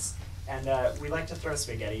performance, and we like to throw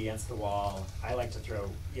spaghetti against the wall. I like to throw,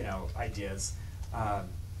 you know, ideas.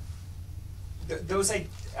 Those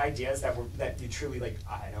ideas that you truly, like,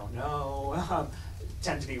 I don't know,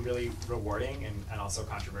 tend to be really rewarding and also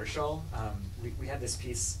controversial. We had this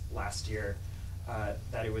piece last year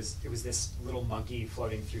that it was this little monkey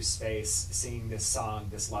floating through space singing this song,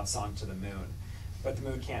 this love song to the moon. But the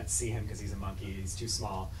moon can't see him because he's a monkey, he's too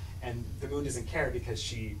small. And the moon doesn't care because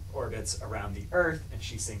she orbits around the Earth and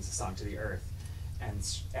she sings a song to the Earth.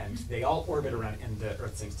 And they all orbit around, and the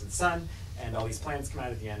Earth sings to the sun, and all these planets come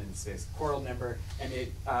out at the end, and it's this choral number, and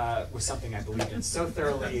it was something I believed in so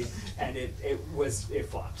thoroughly, and it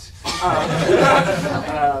flopped.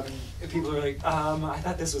 People are like, I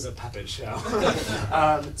thought this was a puppet show.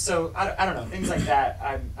 So I don't know, things like that.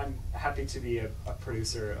 I'm happy to be a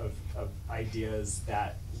producer of ideas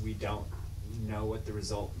that we don't know what the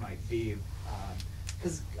result might be,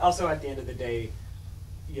 because also at the end of the day,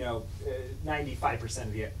 you know, 95%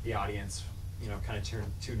 of the audience, you know, kind of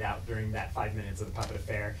tuned out during that 5 minutes of the puppet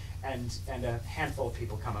affair, and a handful of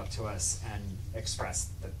people come up to us and express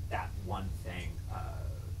that one thing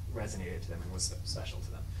resonated to them and was special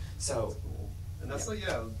to them. So, that's cool. And that's like,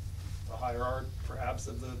 the higher art, perhaps,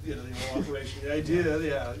 of the, you know, the whole operation, the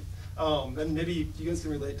idea, and maybe you guys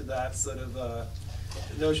can relate to that sort of the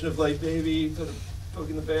notion of, like, maybe sort of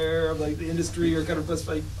poking the bear of, like, the industry, or kind of just,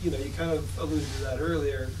 like, you know, you kind of alluded to that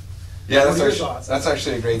earlier. Yeah, that's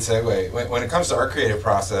actually a great segue. When it comes to our creative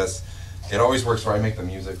process, it always works where I make the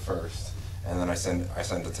music first, and then I send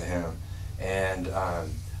it to him. And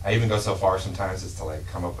I even go so far sometimes as to, like,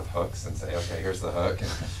 come up with hooks and say, okay, here's the hook,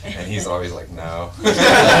 and he's always like, no.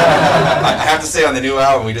 I have to say, on the new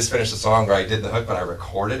album, we just finished a song where I did the hook, but I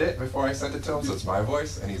recorded it before I sent it to him, so it's my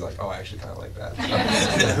voice, and he's like, oh, I actually kind of like that.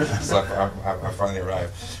 So I finally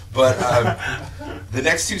arrived. But the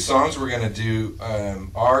next two songs we're going to do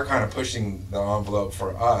are kind of pushing the envelope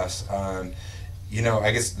for us. You know,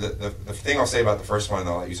 I guess the thing I'll say about the first one, and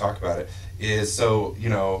I'll let you talk about it, is, so, you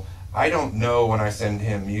know, I don't know when I send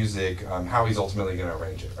him music how he's ultimately going to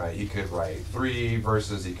arrange it, right? He could write 3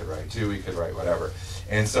 verses, he could write 2, he could write whatever.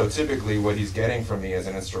 And so typically what he's getting from me is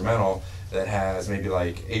an instrumental that has maybe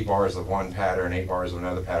like 8 bars of one pattern, 8 bars of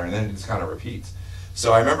another pattern, and then it just kind of repeats.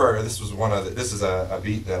 So I remember this is a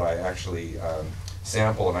beat that I actually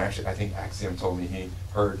sample, and I think Axiom told me he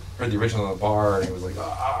heard the original in the bar, and he was like,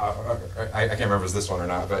 I can't remember if it was this one or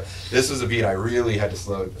not, but this was a beat I really had to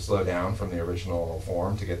slow down from the original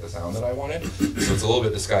form to get the sound that I wanted, so it's a little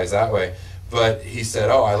bit disguised that way. But he said,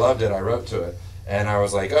 oh, I loved it, I wrote to it. And I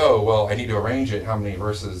was like, oh, well, I need to arrange it. How many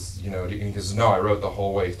verses, you know, he goes, no, I wrote the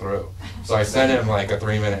whole way through. So I sent him like a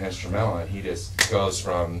 3-minute instrumental, and he just goes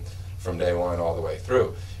from day one all the way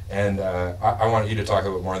through. And I want you to talk a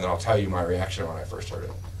little bit more, and then I'll tell you my reaction when I first heard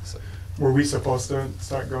it. So. Were we supposed to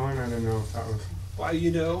start going? I didn't know if that was... Why,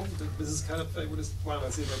 you know, this is kind of, we're just, why don't I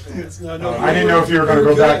see if I pants? No, I didn't know if you were going to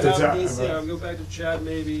go back to Chad. Yeah, I'll go back to Chad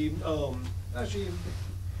maybe. Actually,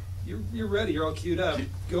 you're ready. You're all queued up.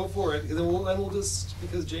 Go for it. And then we'll just,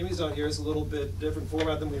 because Jamie's not here, it's a little bit different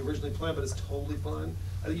format than we originally planned, but it's totally fun.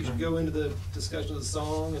 I think you should go into the discussion of the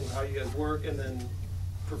song and how you guys work, and then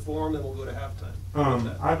perform, and we'll go to halftime.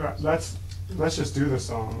 Let's just do the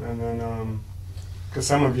song, and then because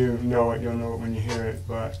some of you know it, you'll know it when you hear it.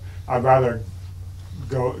 But I'd rather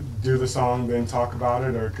go do the song than talk about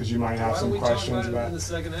it, or because you might have some questions about about it in the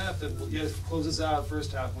second half. Then we'll close this out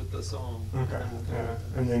first half with the song. Okay. Yeah.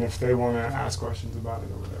 And then if they want to ask questions about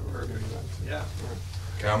it or whatever, we'll do that too. Yeah.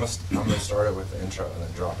 Okay, I'm gonna start it with the intro and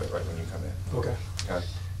then drop it right when you come in. Okay. Okay.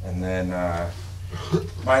 And then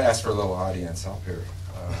might ask for a little audience help here.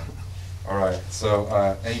 All right. So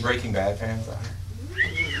any Breaking Bad fans out here?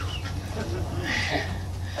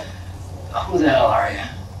 Who the hell are you?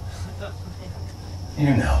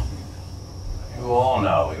 You know. You all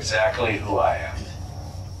know exactly who I am.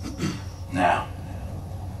 Now,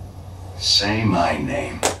 say my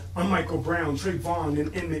name. I'm Michael Brown, Trayvon,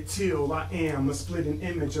 and Emmett Till. I am a splitting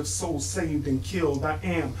image of souls saved and killed. I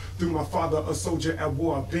am, through my father, a soldier at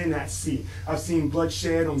war. I've been at sea. I've seen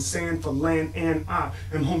bloodshed on sand for land, and I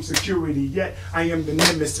am home security. Yet I am the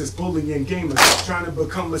nemesis, bullying gamers, trying to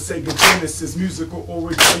become a Sega Genesis. Musical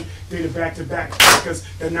origin, dated back-to-back crackers.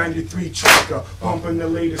 The 93 tracker, bumping the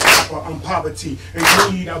latest rapper. I'm poverty and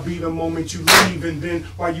greed. I'll be the moment you leave, and then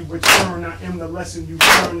while you return, I am the lesson you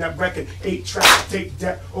learn. That record, 8-track, take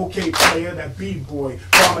that. Okay, player, that B-boy,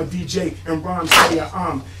 drama DJ, and rhyme player.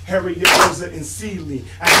 I'm Harriet, Rosa, and Seeley.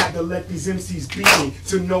 I had to let these MCs beat me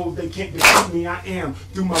to know they can't defeat me. I am,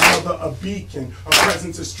 through my mother, a beacon, a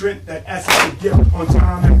presence of strength that asks to gift on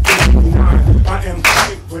time and 59. I am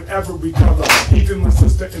quick with every color, even my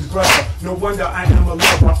sister and brother. No wonder I am a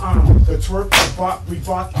lover. I'm the twerk, the bop,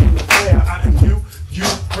 Reebok, and the flair. I am you,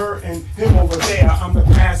 her, and him over there. I'm the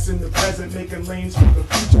past and the present, making lanes for the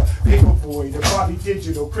future. Paperboy, the Bobby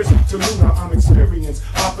Digital, Chris Taluna. I'm experience,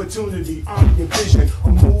 opportunity, I'm your vision. A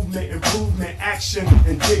movement, improvement, action,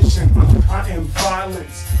 and diction. I am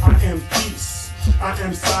violence, I am peace. I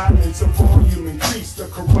am silence, a volume increase, the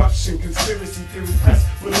corruption, conspiracy theory, press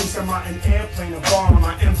release. Am I an airplane, a bomb?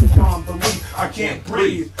 I am beyond belief, I can't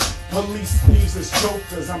breathe. Police leaves as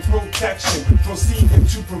jokers, I'm protection, proceeding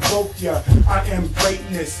to provoke ya. I am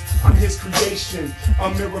greatness, I'm his creation, a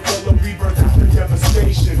miracle of rebirth after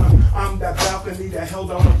devastation. I'm that balcony that held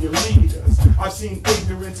all of your leaders. I've seen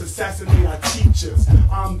ignorance assassinate our teachers.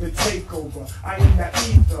 I'm the takeover, I am that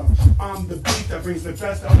ether. I'm the beat that brings the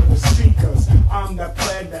best out of the speakers. I'm that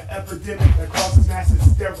plague, that epidemic that causes mass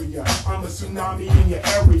hysteria. I'm a tsunami in your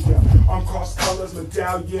area. I'm cross colors,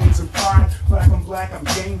 medallions, and pride. Black on black, I'm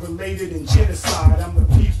gang related and genocide. I'm the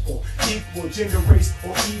people, equal, gender, race,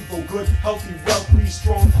 or evil. Good, healthy, wealthy,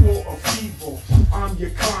 strong, poor, or feeble. I'm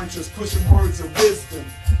your conscious, pushing words of wisdom.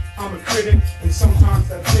 I'm a critic and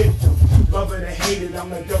sometimes a victim. Love it or hate it, I'm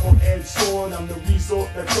the double-edged sword. I'm the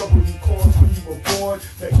resort that trouble you caused when you were born.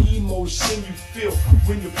 The emotion you feel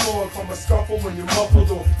when you're flawed, from a scuffle when you're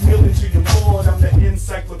muffled or kneeling to your lord. I'm the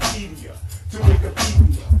encyclopedia, to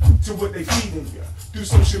Wikipedia, to what they feeding you. Through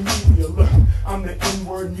social media, look, I'm the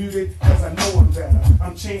N-word muted, cause I know I'm better.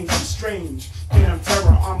 I'm changed, I'm strange, and I'm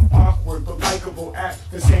terror. I'm awkward, but likable at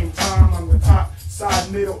the same time. I'm the top, side,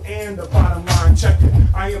 middle, and the bottom line. Check it,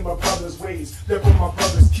 I am my brother's ways, therefore my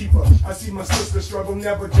brother's keeper. I see my sister struggle,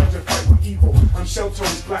 never judge a fight with evil. I'm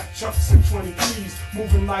shell-toes, black chucks, and 23s,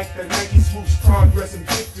 moving like the Nike swoosh, progress and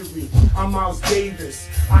victory. I'm Miles Davis,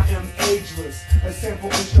 I am ageless, a sample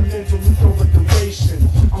instrumental with over duration.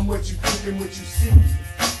 I'm what you think and what you see.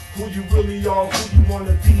 Who you really are, who you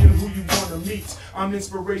wanna be, and who you wanna meet. I'm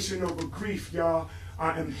inspiration over grief, y'all.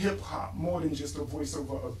 I am hip-hop, more than just a voice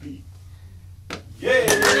over a beat. Yeah!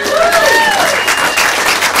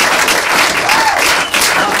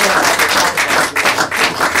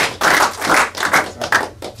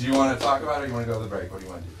 Do you want to talk about it, or you want to go to the break? What do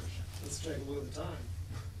you want to do, Christian? Let's take a look at the time.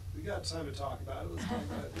 We got time to talk about it. Let's talk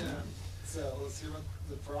about it. Yeah. So let's hear about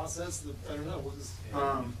the process? I don't know. We'll just,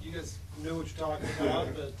 you guys know what you're talking about,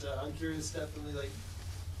 but I'm curious. Definitely, like,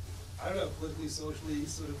 I don't know, politically, socially,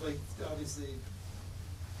 sort of like, obviously,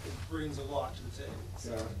 it brings a lot to the table. So,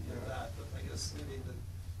 you know, that, but I guess maybe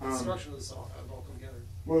the construction of the song, how it all come together.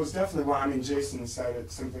 Well, it's definitely why, I mean, Jason said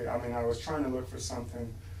it simply. I mean, I was trying to look for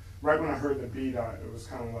something. Right when I heard the beat, it was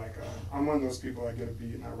kind of like, I'm one of those people that get a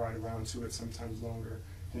beat and I ride around to it sometimes longer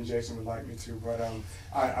than Jason would like me to. But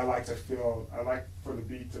I like to feel, I like for the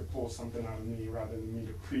beat to pull something out of me rather than me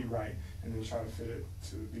to pre-write and then try to fit it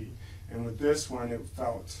to the beat. And with this one, it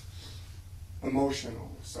felt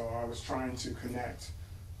emotional. So I was trying to connect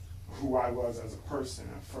who I was as a person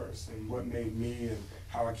at first and what made me and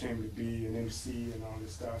how I came to be an MC and all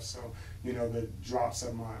this stuff. So, you know, the drops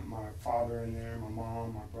of my father in there, my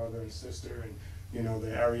mom, my brother and sister, and, you know,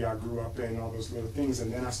 the area I grew up in, all those little things.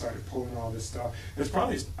 And then I started pulling all this stuff. It's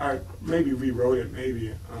probably, I maybe rewrote it maybe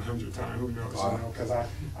 100 times, who knows, you know, because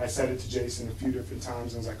I said it to Jason a few different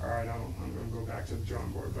times. I was like, all right, I'm going to go back to the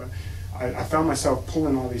drawing board. But I found myself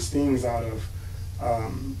pulling all these things out of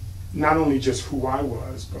not only just who I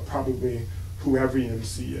was, but probably who every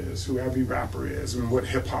MC is, who every rapper is, and what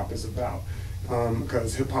hip-hop is about.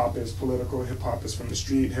 Because hip-hop is political, hip-hop is from the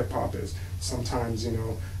street, hip-hop is sometimes, you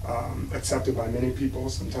know, accepted by many people,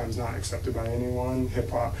 sometimes not accepted by anyone.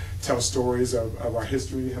 Hip-hop tells stories of our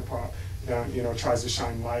history. Hip-hop, you know, tries to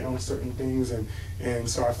shine light on certain things. And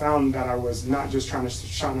so I found that I was not just trying to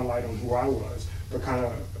shine a light on who I was, but kind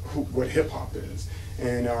of what hip-hop is.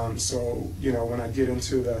 And so, you know, when I get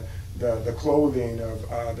into the clothing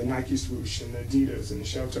of the Nike swoosh and the Adidas and the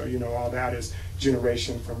Shelter, you know, all that is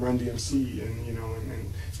generation from Run DMC and, you know,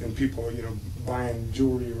 and people, you know, buying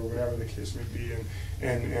jewelry or whatever the case may be.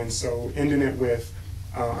 And so ending it with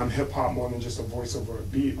I'm hip hop more than just a voice over a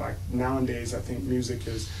beat. Like nowadays, I think music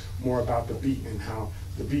is more about the beat and how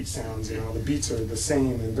the beat sounds. You know, the beats are the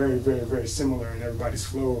same and very, very, very similar, and everybody's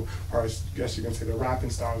flow, or I guess you can say the rapping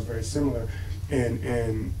style is very similar.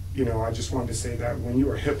 And you know, I just wanted to say that when you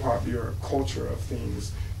are hip hop, you're a culture of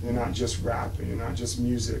things. You're not just rap and you're not just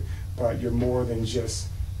music, but you're more than just,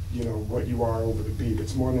 you know, what you are over the beat.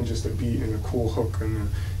 It's more than just a beat and a cool hook and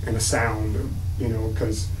a sound, you know,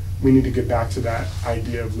 because we need to get back to that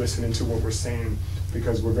idea of listening to what we're saying,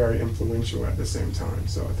 because we're very influential at the same time.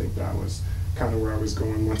 So I think that was kind of where I was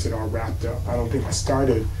going once it all wrapped up. I don't think I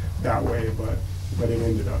started that way, but it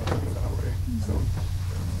ended up kind of that way. So.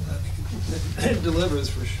 It delivers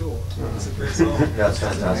for sure. It's a great song. That's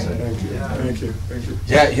fantastic. Thank you. Yeah. Thank you. Thank you.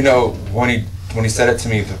 Yeah, you know, when he said it to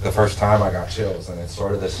me the first time, I got chills, and it's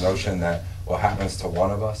sort of this notion that what happens to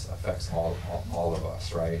one of us affects all of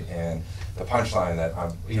us, right? And the punchline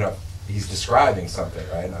that you know, he's describing something,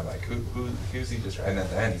 right? And I'm like, who's he describing? And at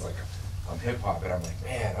the end, he's like, I'm hip hop, and I'm like,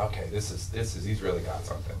 man, okay, this is he's really got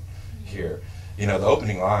something here. You know, the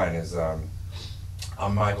opening line is, I'm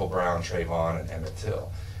Michael Brown, Trayvon, and Emmett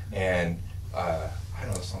Till. And I don't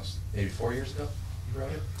know, this song's maybe 4 years ago you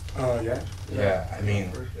wrote it? Yeah. Yeah, I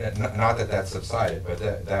mean, not that that's subsided, but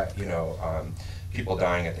that you know, people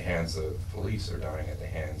dying at the hands of police or dying at the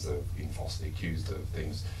hands of being falsely accused of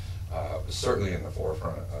things was certainly in the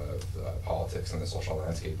forefront of politics and the social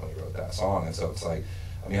landscape when he wrote that song. And so it's like,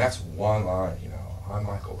 I mean, that's one line, you know, I'm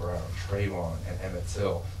Michael Brown, Trayvon, and Emmett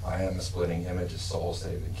Till. I am a splitting image of soul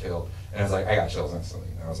saved and killed. And it's like, I got chills instantly.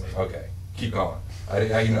 And I was like, okay, keep going.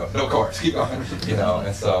 I you know, no chorus, keep going. You know,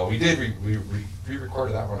 and so we did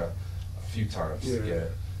re-recorded that one a few times to get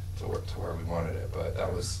it to where we wanted it. But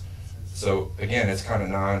that was, so again, it's kind of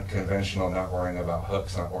non-conventional, not worrying about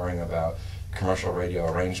hooks, not worrying about commercial radio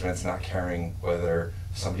arrangements, not caring whether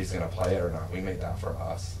somebody's going to play it or not. We made that for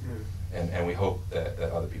us, and we hope that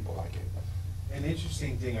other people like it. An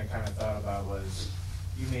interesting thing I kind of thought about was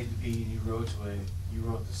you made the beat, you wrote to it, you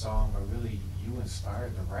wrote the song, but really you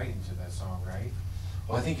inspired the writing to that song, right?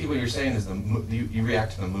 Well, I think what you're saying is you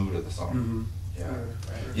react to the mood of the song. Mm-hmm. Yeah,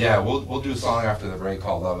 right. Yeah. We'll do a song after the break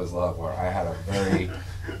called "Love Is Love," where I had a very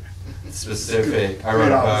specific. I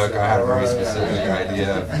wrote a hook. I had a very specific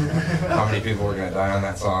idea of how many people were going to die on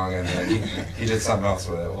that song, and then he did something else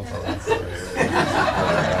with it. We'll tell that story.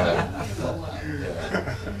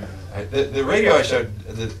 The radio I showed,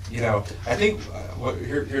 you know, I think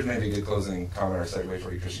here's maybe a good closing comment or segue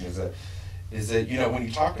for you, Christian, is that you know, when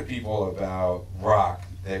you talk to people about rock,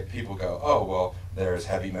 people go, oh well, there's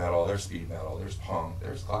heavy metal, there's speed metal, there's punk,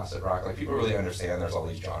 there's classic rock. Like people really understand there's all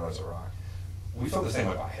these genres of rock. We feel the same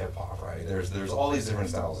way about hip hop, right? There's all these different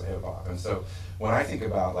styles of hip hop, and so when I think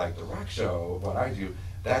about like the rock show, what I do,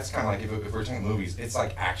 that's kind of like if we're talking movies, it's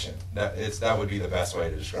like action. That would be the best way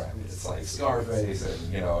to describe it. It's like Scarface,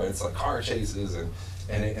 and you know, it's like car chases, and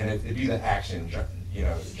it'd be the action, you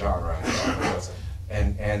know, genre.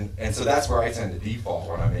 And so that's where I tend to default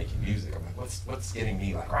when I'm making music. I'm like, what's getting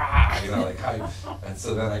me like rah, you know, like and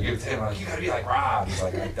so then I give it to him, I'm like, you gotta be like rah. He's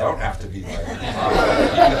like, I don't have to be like rah,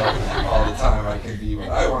 you know, all the time. I can be what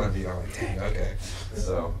I want to be. I'm like, dang, okay.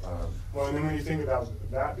 So. Well, and then when you think about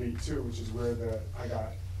that beat too, which is where I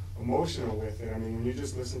got emotional with it. I mean, when you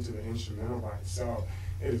just listen to the instrumental by itself,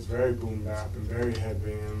 it is very boom bap and very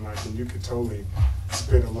headband. Like, and you could totally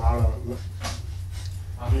spit a lot of.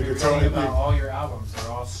 You could totally about all your albums,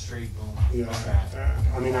 they're all straight boom. Yeah,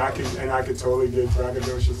 I mean, I could totally get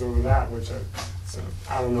braggadocious over that, which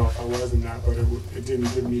I don't know if I was in that, but it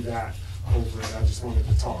didn't give me that over it. I just wanted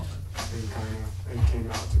to talk, and it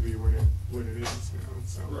came out to be what it is, you know.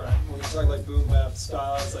 So. Right. When you talk like boom bap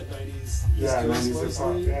styles, like 90s East Coast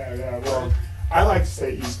mostly. Yeah. Well, I like to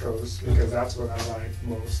say East Coast because that's what I like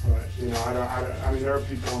most. But you know, I mean, there are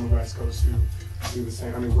people on the West Coast who do the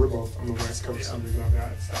same. I mean, we're both on the West Coast, and we love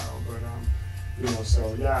that style. But you know,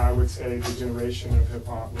 so yeah, I would say the generation of hip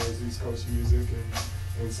hop was East Coast music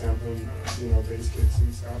and sampling, you know, bass kits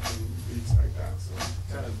and stuff and beats like that. So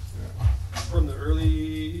kind of from the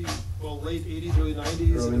late 80s, early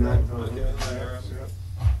 90s. Early 90s.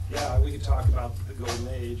 Yeah, we could talk about the golden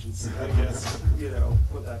age and I guess, you know,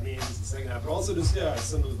 what that means in the second half. But also just, yeah,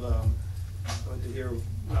 some of, I'd like to hear,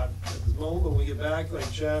 not at this moment, but when we get back,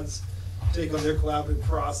 like Chad's take on their collaborative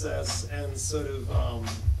process and sort of, I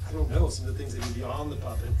don't know, some of the things that do beyond the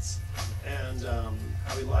puppets. And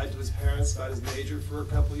how he lied to his parents about his major for a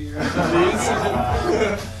couple of years.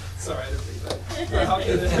 Sorry, I didn't think that. How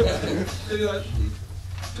could it?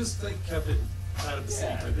 Just like kept it out of the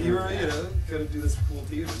secret. You were, you know, gonna do this cool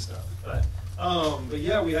theater stuff. But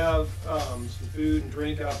yeah, we have some food and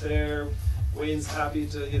drink out there. Wayne's happy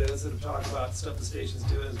to, you know, sort of talk about stuff the station's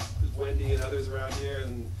doing with Wendy and others around here.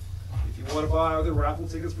 And if you want to buy other raffle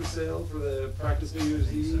tickets for sale for the Practice New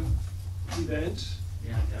Year's Eve event,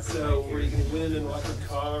 so where you can win and walk a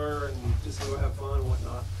car and just go have fun and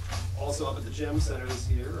whatnot. Also up at the Gem Center this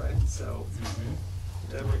year, right? So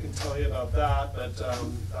Deborah can tell you about that, but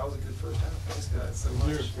that was a good first half. Thanks guys so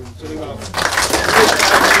much for putting up.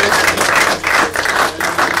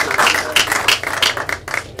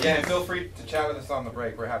 Yeah, and feel free to chat with us on the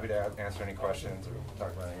break. We're happy to answer any questions or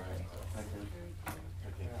talk about anything.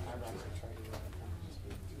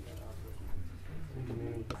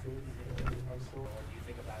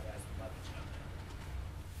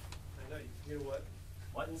 You know what?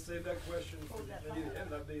 We'll save that question for the end.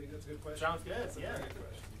 That's a good question. Sounds good. That's a very good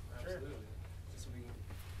question. Absolutely. So we can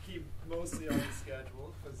keep mostly on the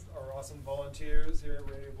schedule because our awesome volunteers here at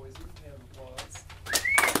Radio Boise have applause.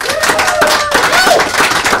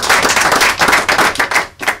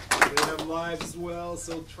 We have live as well,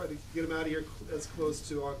 so try to get them out of here as close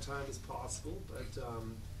to on time as possible. But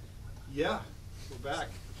yeah, we're back,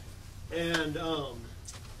 and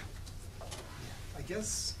I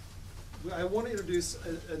guess I want to introduce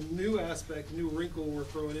a new aspect, new wrinkle we're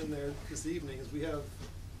throwing in there this evening. Is we have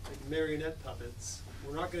like marionette puppets.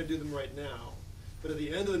 We're not going to do them right now, but at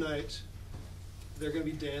the end of the night, they're going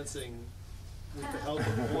to be dancing with the help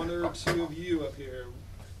of one or two of you up here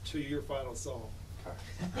to your final song.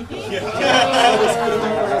 Music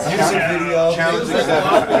video. Challenge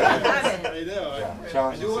accepted. I know. Yeah.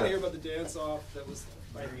 I do want to hear about the dance off that was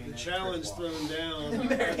like the challenge thrown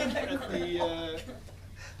down at the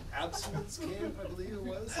abstinence camp, I believe it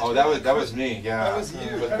was. Oh, that was me. Yeah. That was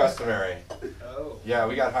you. With Customary. Oh. Yeah,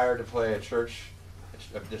 we got hired to play a church.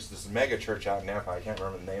 There's this mega church out in Napa. I can't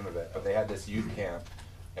remember the name of it, but they had this youth camp,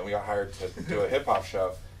 and we got hired to do a hip hop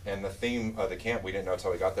show. And the theme of the camp, we didn't know until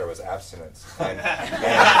we got there, was abstinence. And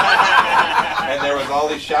there was all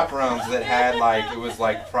these chaperones that had like, it was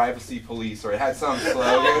like privacy police, or it had some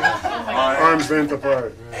slogan on it. Arms bent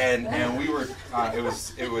apart. And we were, it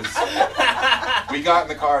was, we got in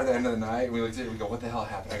the car at the end of the night, and we looked at it, we go, what the hell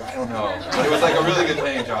happened? I go, I don't know. But it was like a really good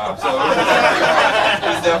paying job. So it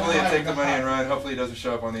was definitely a take the money and run. Hopefully it doesn't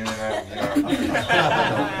show up on the internet. You know.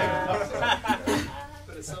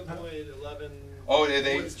 But at some point, 11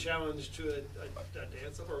 was challenged to a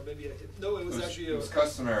dance up, or maybe no, it was actually it was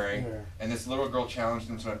Customary, and this little girl challenged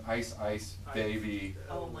them to an Ice Ice Baby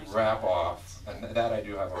rap off, and that I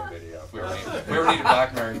do have on video. If we ever need to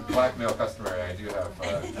blackmail Customary, I do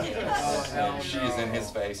have. She's in his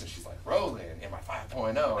face, and she's like rolling in my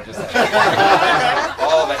 5.0, and just like,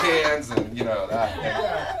 all the hands, and you know that,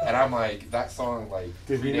 and I'm like, that song like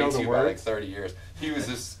predates you by like 30 years. He was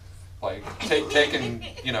just like taking,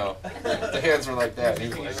 you know, the hands were like that,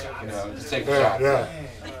 and he was like, you know, just taking shots.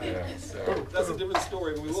 Yeah, so. That's a different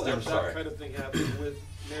story, but we will have that kind of thing happen with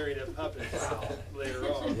marionette puppets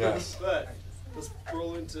later on. Yes. But let's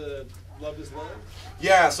roll into Love is Love?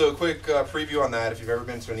 Yeah, so a quick preview on that. If you've ever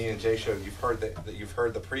been to an Ian J show, you've heard that you've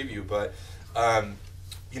heard the preview. But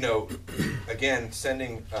you know, again,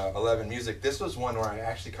 sending 11 music. This was one where I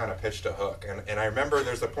actually kind of pitched a hook, and I remember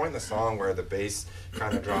there's a point in the song where the bass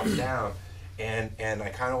kind of drops down. And I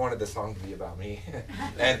kind of wanted the song to be about me,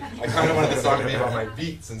 and I kind of wanted the song to be about my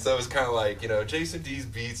beats, and so it was kind of like, you know, Jason D's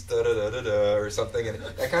beats, da da da da da, or something, and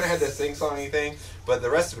I kind of had this sing-songy thing, but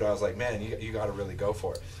the rest of it I was like, man, you got to really go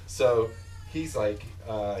for it. So he's like,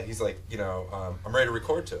 you know, I'm ready to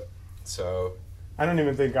record to it. So I don't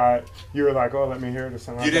even think you were like, oh, let me hear it or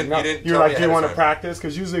something. You didn't. You were like, do you want to practice?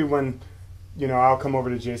 Because usually when, you know, I'll come over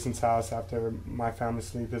to Jason's house after my family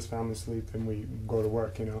sleep, his family sleep, and we go to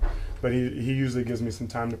work, you know. But he usually gives me some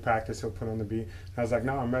time to practice. He'll put on the beat. And I was like,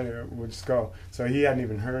 no, I'm ready. We'll just go. So he hadn't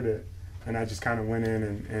even heard it. And I just kind of went in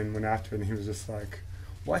and went after it. And he was just like,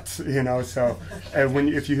 what? You know, so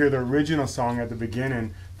if you hear the original song at the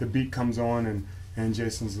beginning, the beat comes on and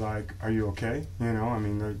Jason's like, are you okay? You know, I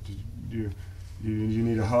mean, you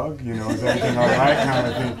need a hug, you know, is everything all right, kind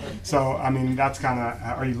of thing. So, I mean, that's kind of,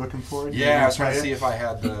 are you looking for it? Yeah, I was trying to see if I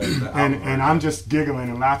had the and I'm just giggling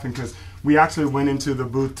and laughing because we actually went into the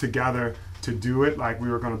booth together to do it, like we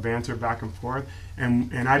were going to banter back and forth,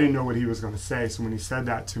 and I didn't know what he was going to say, so when he said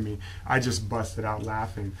that to me, I just busted out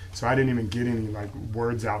laughing. So I didn't even get any, like,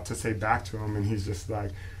 words out to say back to him, and he's just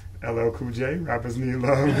like, LL Cool J, rappers need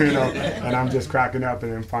love, you know, and I'm just cracking up,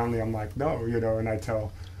 and then finally I'm like, no, you know, and I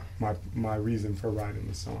tell my reason for writing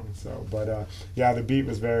the song. So, but yeah, the beat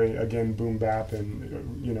was very, again, boom bap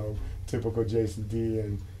and, you know, typical Jason D,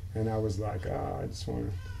 and I was like, I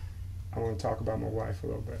want to talk about my wife a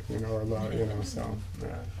little bit, you know, or love, you know, so,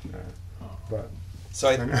 but. So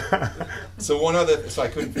I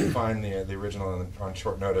couldn't find the original on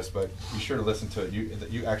short notice, but be sure to listen to it.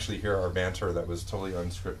 You actually hear our banter that was totally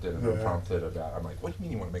unscripted and unprompted about. I'm like, what do you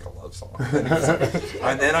mean you want to make a love song?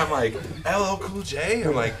 And then I'm like, LL Cool J.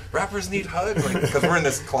 I'm like, rappers need hugs, like, because we're in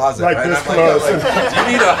this closet, like right? This and I'm like, do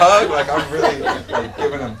you need a hug? Like, I'm really like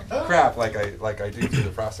giving them crap, like I do through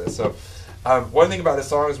the process. So one thing about the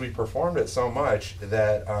song is we performed it so much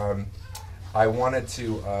that I wanted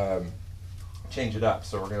to. Change it up,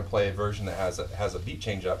 so we're going to play a version that has a beat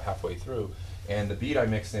change up halfway through, and the beat I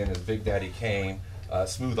mixed in is Big Daddy Kane,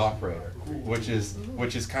 Smooth Operator, which is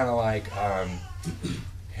kind of like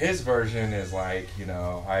his version is like, you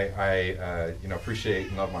know, I you know, appreciate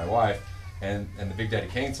and love my wife, and the Big Daddy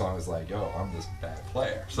Kane song is like, yo, I'm this bad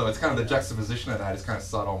player. So it's kind of the juxtaposition of that is kind of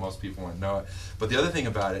subtle. Most people wouldn't know it, but the other thing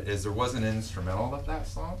about it is there wasn't an instrumental of that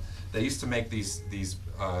song. They used to make these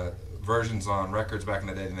versions on records back in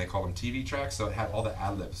the day, and they called them TV tracks, so it had all the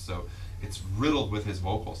ad-libs, so it's riddled with his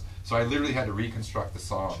vocals. So I literally had to reconstruct the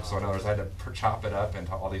song. So in other words, I had to chop it up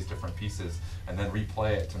into all these different pieces and then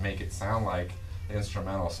replay it to make it sound like the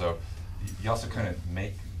instrumental. So you also couldn't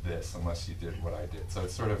make this unless you did what I did. So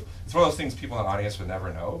it's one of those things people in the audience would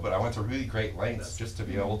never know, but I went to really great lengths just to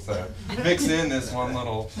be able to mix in this one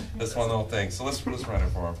little thing. So let's run it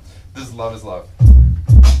for him. This is Love is Love.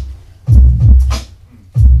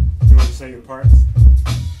 Say your parts.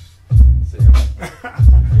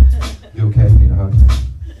 You okay? You need a hug?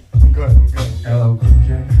 I'm good. Hello,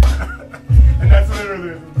 J. And that's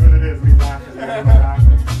literally what it is. We laugh and we're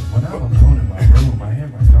laughing. When I'm alone in my room, I hear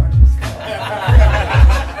my conscious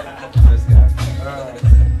This guy.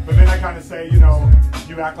 But then I kind of say, you know,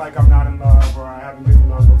 you act like I'm not in love, or I haven't been in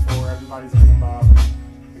love before. Everybody's been in love.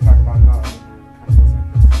 We talk about love.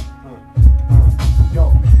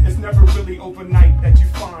 Yo, it's never really overnight that you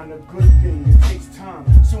find a good thing. It takes time.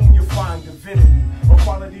 Soon you'll find divinity.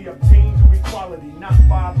 Equality obtained through equality, not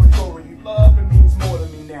by majority. Love, it means more to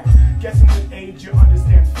me now. Guessing with age you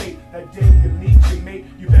understand fate. That day you meet your mate,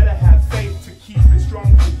 you better have faith to keep it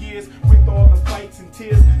strong for years. With all the fights and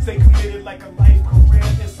tears, stay committed like a life career.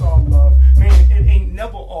 It's all love. Man, it ain't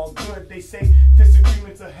never all good. They say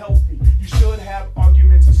disagreements are healthy. You should have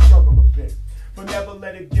arguments and struggle a bit, but never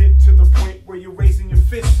let it get to the point where you're raising your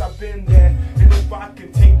fists. I've been there, and if I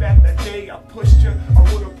can take back that day I pushed you, I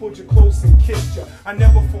would have pulled you close and kissed you. I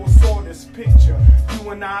never foresaw this picture. You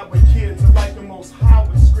and I were kids, a life the most high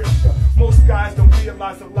with scripture. Most guys don't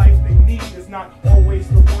realize the life they need is not always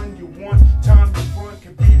the one you want. Time to run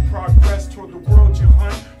can be progress toward the world you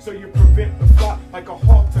hunt, so you prevent the plot like a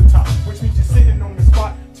hawk to top, which means you're sitting on the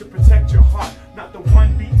spot to protect your heart. Not the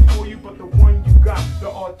one beating for you, but the one you got. There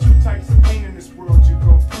are two types of pain in this world you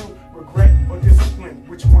go through, regret or discipline.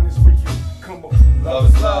 Which one is for you? Come on.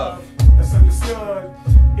 Love is love. That's understood.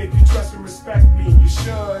 If you trust and respect me, you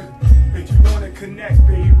should. If you want to connect,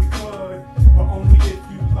 baby, we could. But only if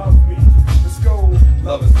you love me. Let's go.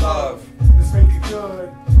 Love is love. Let's make it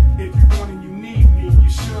good. If you want and you need me, you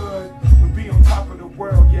should.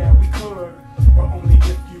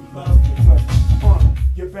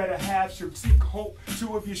 should seek hope.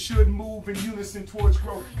 Two of you should move in unison towards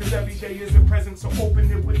growth, cause every day is a present, so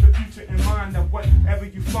open it with the future in mind. That whatever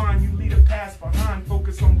you find, you leave the past behind.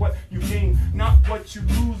 Focus on what you gain, not what you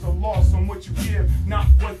lose or lost. On what you give, not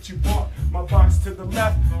what you bought. My box to the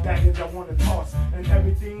left, baggage I want to toss, and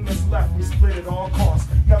everything that's left, we split at all costs.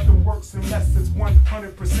 Nothing works unless it's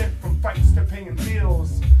 100%, from fights to paying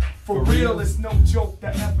bills. For real, it's no joke, the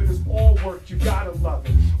effort is all work, you gotta love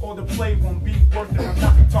it, or the play won't be worth it. I'm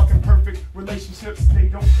not talking perfect relationships, they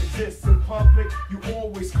don't exist. In public, you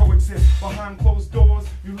always coexist. Behind closed doors,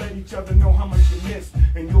 you let each other know how much you missed,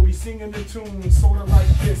 and you'll be singing the tune sorta like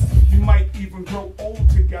this. You might even grow old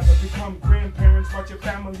together, become grandparents, watch your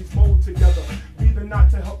families mold together. Be the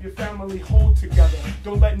knot to help your family hold together.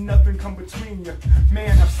 Don't let nothing come between you.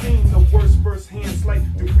 Man, I've seen the worst firsthand. Slight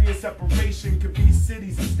degree of separation could be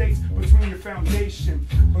cities and states between your foundation,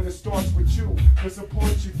 but it starts with you. The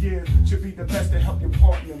support you give should be the best to help your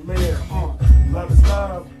partner live. Love is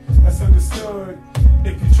love, that's understood.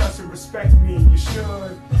 If you trust and respect me, you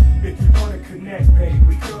should. If you wanna connect, babe,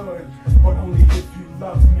 we could, but only if you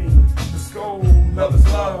love me. Let's go, love is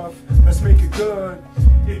love, let's make it good.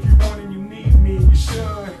 If you want and you need me, you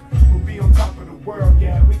should. We'll be on top of the world,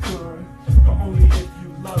 yeah, we could, but only if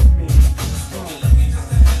you love me.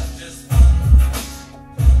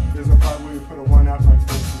 There's a part where you put a one out like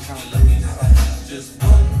this and count ladies. Just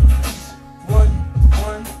one.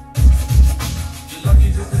 You're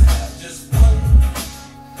lucky just to have just one.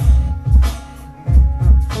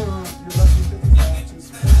 You're lucky just to have just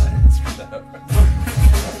one.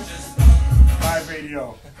 Live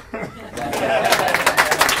radio.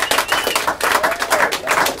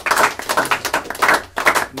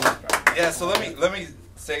 Yeah, so let me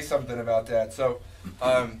say something about that. So,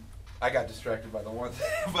 I got distracted by the one thing,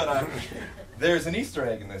 but there's an Easter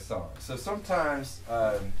egg in this song. So sometimes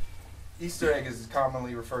Easter egg is a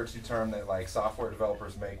commonly referred to term that like software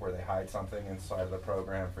developers make, where they hide something inside of the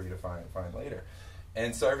program for you to find later.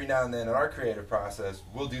 And so every now and then in our creative process,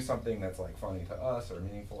 we'll do something that's like funny to us or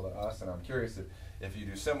meaningful to us, and I'm curious if you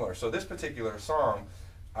do similar. So this particular song,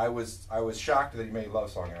 I was shocked that he made a love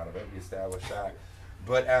song out of it. We established that.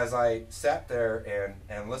 But as I sat there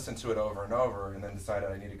and listened to it over and over, and then decided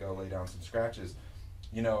I need to go lay down some scratches,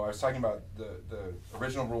 you know, I was talking about the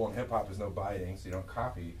original rule in hip-hop is no biting, so you don't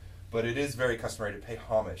copy, but it is very customary to pay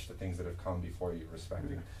homage to things that have come before you,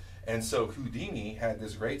 respecting. Mm-hmm. And so Houdini had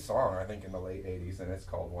this great song, I think in the late 80s, and it's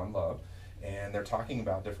called One Love, and they're talking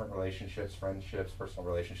about different relationships, friendships, personal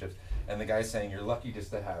relationships, and the guy's saying, you're lucky just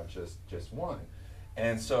to have just one.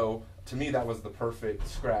 And so, to me, that was the perfect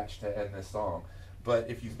scratch to end this song.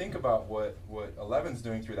 But if you think about what Eleven's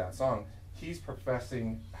doing through that song, he's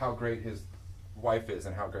professing how great his wife is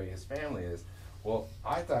and how great his family is. Well,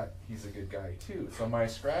 I thought he's a good guy too. So my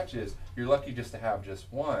scratch is, you're lucky just to have just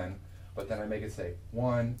one, but then I make it say,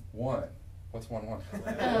 1, 1. What's 1, 1?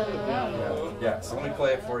 Yeah, so let me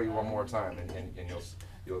play it for you one more time, and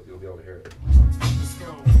you'll be able to hear it. Let's go,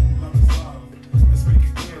 love is love, let's make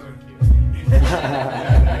it good.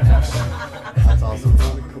 That's awesome.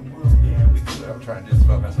 I'm trying to do this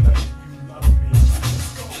without messing up.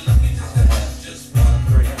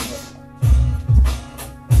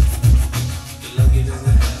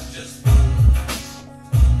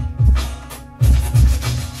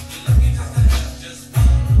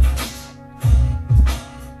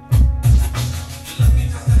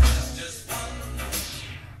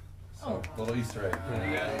 So, little Easter egg.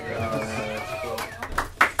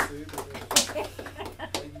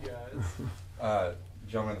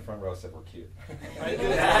 Gentleman in the front row said we're cute.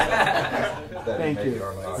 Thank you.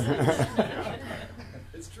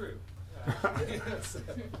 It's true.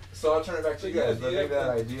 So I'll turn it back to you guys. But maybe that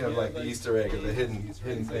idea of like the Easter egg or the hidden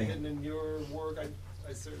thing. And in your work,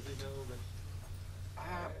 I certainly know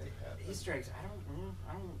that. Easter eggs, I don't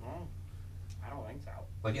know. I don't think so.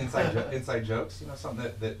 Like inside jokes, you know,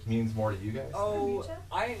 something that means more to you guys. Oh,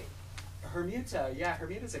 Hermuta, yeah,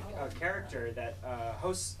 Hermuta's a character that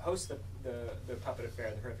hosts the puppet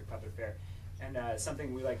affair, the horrific puppet affair, and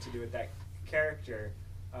something we like to do with that character,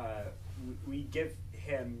 we give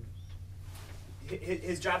him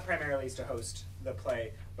his job primarily is to host the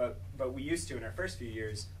play, but we used to in our first few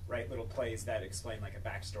years write little plays that explain like a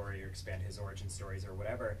backstory or expand his origin stories or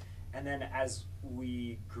whatever. And then as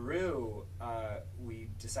we grew, we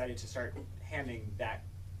decided to start handing that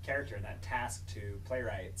character and that task to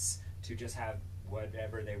playwrights to just have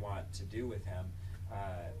whatever they want to do with him.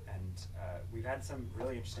 And we've had some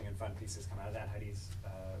really interesting and fun pieces come out of that. Heidi's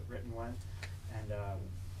written one. And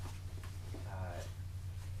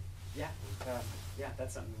yeah,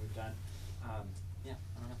 that's something we've done. Yeah,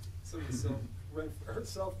 I don't know. So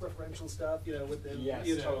self-referential stuff, within, Yes,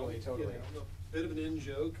 totally. a bit of an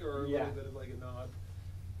in-joke or a little bit of like a nod,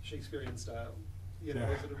 Shakespearean style,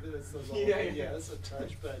 it's those all, it's a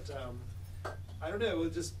touch, but I don't know,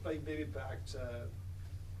 just like maybe back to,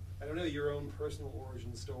 I don't know, your own personal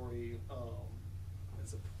origin story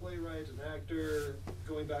as a playwright, an actor,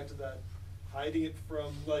 going back to that, hiding it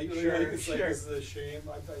from, like, like this is a shame.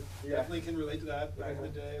 I definitely can relate to that back in the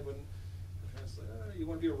day when my parents were like, you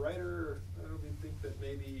want to be a writer? I don't even think that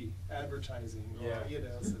maybe advertising or,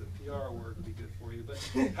 sort of PR work would be good for you. But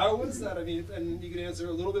how was that? I mean, and you can answer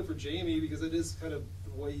a little bit for Jamie because it is kind of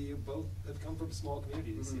the way you both have come from small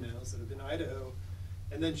communities, sort of in Idaho,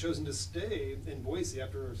 and then chosen to stay in Boise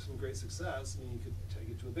after some great success. I mean, you could take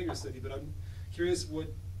it to a bigger city, but I'm curious what,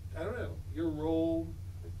 I don't know, your role,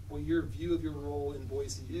 what your view of your role in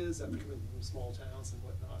Boise is after coming from small towns and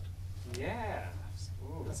whatnot. Yeah.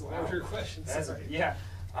 Ooh, that's a lot of your questions.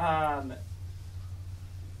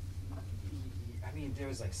 I mean, there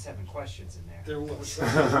was like 7 questions in there. There was.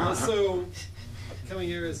 So, coming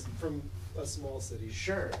here is from a small city.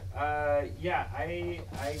 Sure. I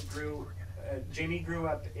grew. Jamie grew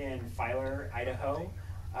up in Filer, Idaho,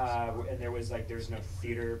 and there's no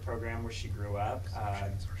theater program where she grew up,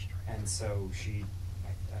 and so she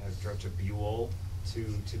drove to Buell to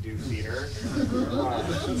do theater.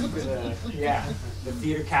 The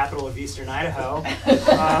theater capital of Eastern Idaho. And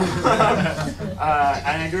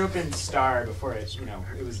I grew up in Star before it's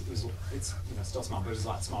still small, but it was a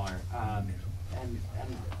lot smaller.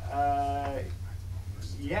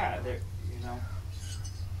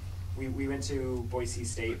 We went to Boise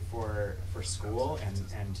State for school,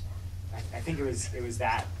 and I think it was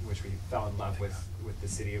that which we fell in love with the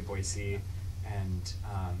city of Boise, and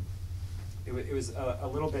it was a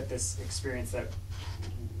little bit this experience that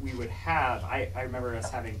we would have. I remember us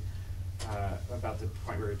having about the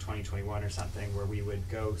point where we were 2021 or something, where we would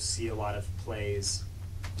go see a lot of plays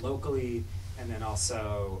locally, and then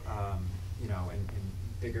also in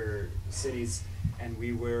bigger cities, and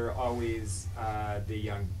we were always the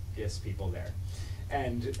youngest people there,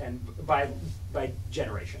 and by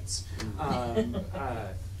generations,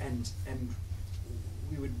 and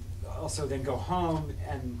we would also then go home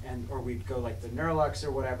or we'd go like the Nerlux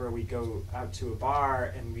or whatever. We'd go out to a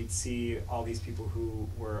bar and we'd see all these people who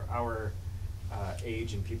were our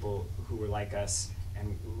age and people who were like us,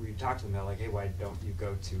 and we'd talk to them. They're like, hey, why don't you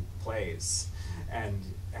go to plays? And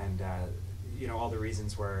all the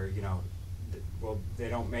reasons were, well, they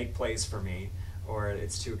don't make plays for me, or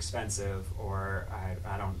it's too expensive, or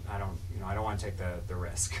I don't want to take the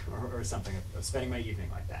risk or something of spending my evening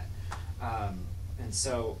like that. And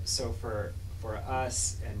so for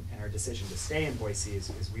us and our decision to stay in Boise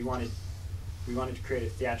is we wanted to create a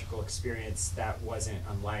theatrical experience that wasn't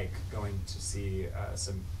unlike going to see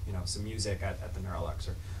some music at the Nerlux,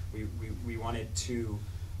 or we wanted to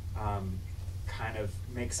kind of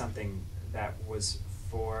make something that was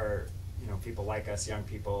for people like us, young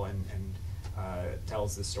people, and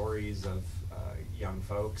tells the stories of young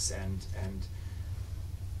folks and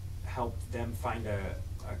help them find a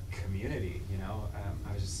community.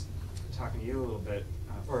 I was just talking to you a little bit,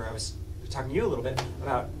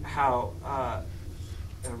 about how a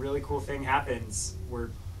really cool thing happens. We're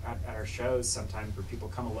at our shows sometimes where people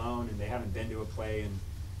come alone and they haven't been to a play in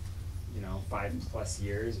 5+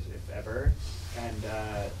 years, if ever, and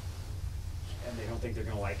they don't think they're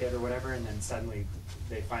going to like it or whatever, and then suddenly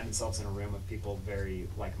they find themselves in a room of people very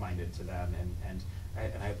like-minded to them, and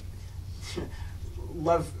I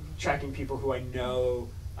love tracking people who I know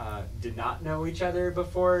did not know each other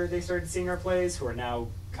before they started seeing our plays, who are now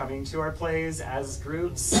coming to our plays as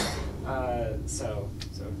groups.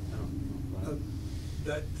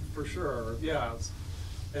 That for sure, yeah.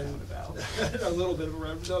 And a little bit of a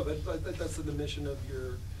reference, but that's the mission of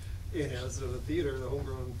your, sort of the theater, the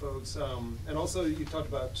homegrown folks. And also you talked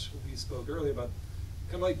about, we spoke earlier about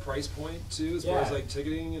kind of like price point too, as far as like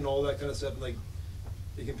ticketing and all that kind of stuff. And like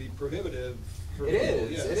it can be prohibitive for people.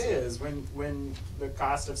 It is. When the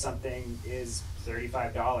cost of something is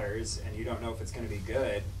 $35 and you don't know if it's going to be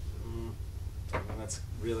good,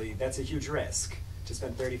 that's a huge risk to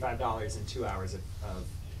spend $35 in 2 hours of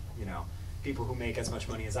people who make as much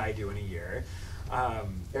money as I do in a year.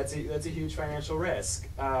 That's a huge financial risk,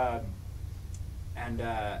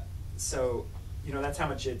 so that's how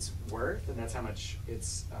much it's worth, and that's how much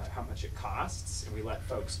it costs, and we let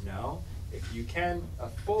folks know, if you can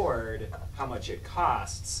afford how much it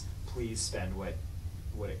costs, please spend what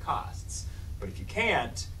it costs. But if you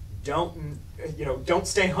can't, don't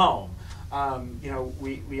stay home.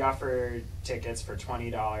 We offer tickets for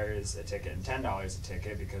 $20 a ticket and $10 a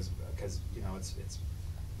ticket because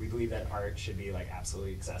we believe that art should be like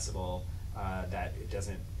absolutely accessible. That it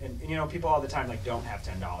doesn't, and you know, people all the time like don't have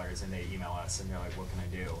 $10 and they email us and they're like, what can I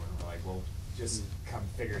do? And we're like, well, just come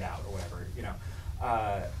figure it out or whatever, you know.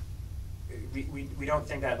 We don't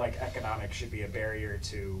think that like economics should be a barrier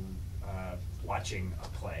to watching a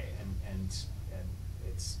play, and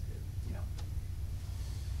it's, you know,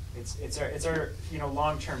 it's our you know,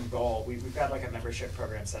 long-term goal. We've got like a membership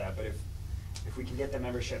program set up, but if we can get the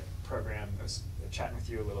membership program, I was chatting with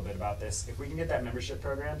you a little bit about this, if we can get that membership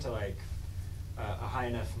program to like a high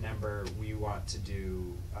enough number, we want to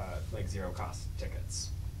do like zero cost tickets.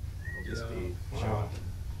 It'll just be show up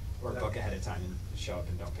or book ahead of time and show up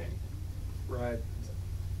and don't pay anything. Right.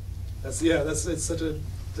 It's such a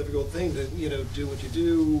difficult thing to, you know, do what you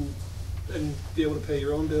do and be able to pay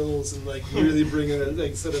your own bills and like really bring a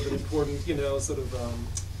like sort of an important, you know, sort of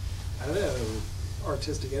I don't know,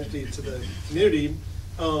 artistic entity to the community.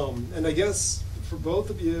 And I guess for both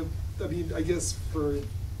of you, I mean, I guess for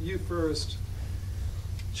you first,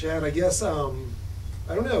 Chad, I guess I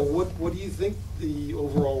don't know, what do you think the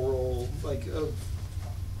overall role like of,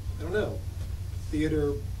 I don't know,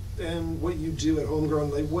 theater and what you do at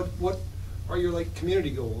HomeGrown, like what are your like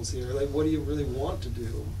community goals here? Like what do you really want to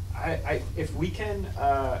do? If we can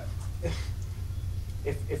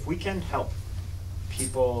if we can help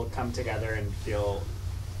people come together and feel,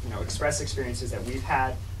 you know, express experiences that we've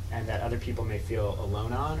had and that other people may feel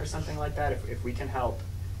alone on or something like that, if we can help,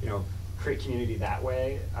 you know, create community that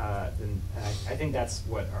way, then I think that's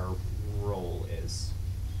what our role is.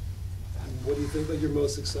 And what do you think like your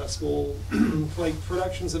most successful like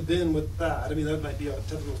productions have been with that? I mean, that might be a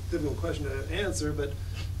difficult question to answer, but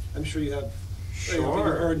I'm sure you have. Sure. I don't think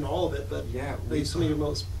you've heard in all of it, but yeah, maybe some of your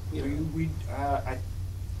most, you know.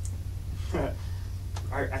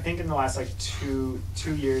 I think in the last like two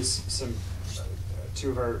years,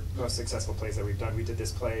 two of our most successful plays that we've done. We did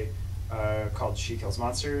this play called She Kills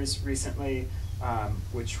Monsters recently,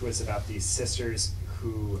 which was about these sisters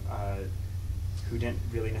who didn't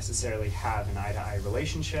really necessarily have an eye-to-eye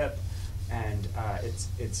relationship, and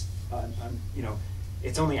it's you know,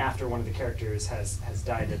 it's only after one of the characters has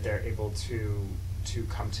died that they're able to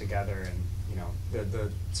come together, and you know,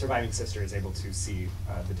 the surviving sister is able to see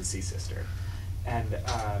the deceased sister, and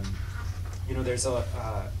you know, there's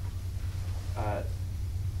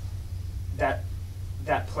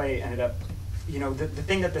that play ended up, you know, the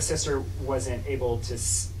thing that the sister wasn't able to,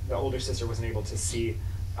 the older sister wasn't able to see,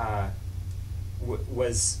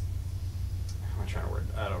 was, I'm trying to word,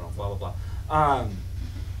 I don't know, blah blah blah.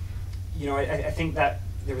 You know, I think that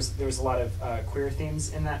there was a lot of queer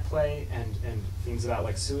themes in that play, and themes about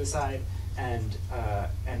like suicide, and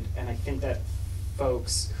I think that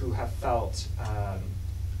folks who have felt,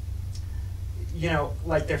 you know,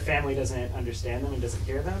 like their family doesn't understand them and doesn't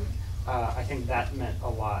hear them, I think that meant a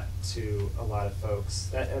lot to a lot of folks.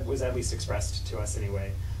 That was at least expressed to us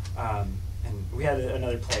anyway. And we had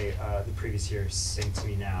another play the previous year, Sing to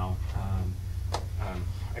Me Now,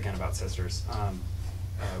 again about sisters,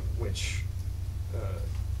 which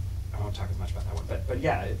I won't talk as much about that one. But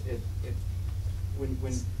yeah, when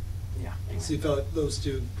yeah. Anyway. So you felt like those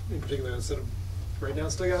two in particular sort of right now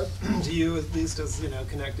stuck out to you, at least as, you know,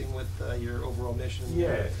 connecting with your overall mission.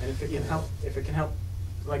 Yeah, and if it can help,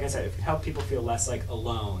 like I said, if it can help people feel less like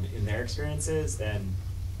alone in their experiences, then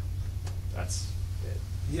that's it.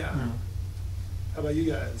 Yeah. Mm-hmm. How about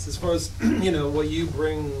you guys? As far as, you know, what you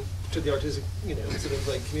bring to the artistic, you know, sort of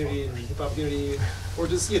like community and hip-hop community, or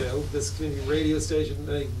just, you know, this community radio station,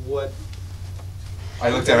 like what? I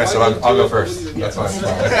looked at it, so I'll go first. That's fine.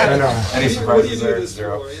 I know. Any surprises there?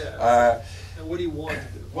 Zero. Yeah. And what do you want to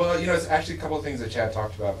do? Well, you know, it's actually a couple of things that Chad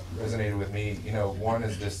talked about resonated with me. You know, one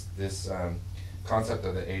is this concept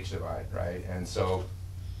of the age divide, right? And so,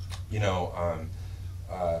 you know,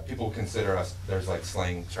 people consider us, there's like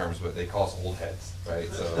slang terms, but they call us old heads, right?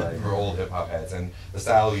 So like, we're old hip-hop heads, and the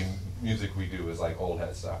style of music we do is like old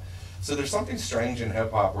head stuff. So there's something strange in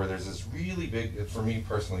hip-hop where there's this really big, for me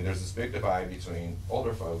personally, there's this big divide between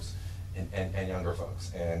older folks and younger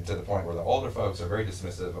folks, and to the point where the older folks are very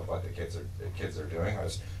dismissive of what the kids are doing. I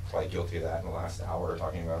was quite guilty of that in the last hour,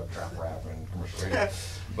 talking about trap rap and commercial radio.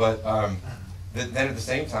 But then at the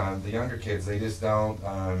same time, the younger kids, they just don't,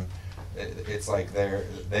 it's like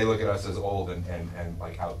they look at us as old and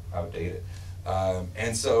like outdated.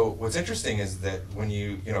 And so what's interesting is that when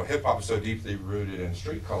you know, hip hop is so deeply rooted in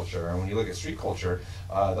street culture, and when you look at street culture,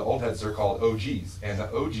 the old heads are called OGs, and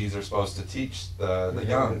the OGs are supposed to teach the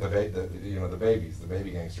young, the babies, the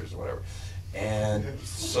baby gangsters or whatever. And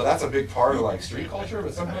so that's a big part of like street culture,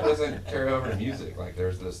 but somehow it doesn't carry over to music. Like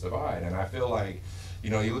there's this divide, and I feel like, you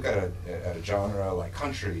know, you look at a genre like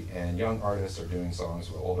country, and young artists are doing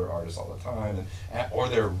songs with older artists all the time, or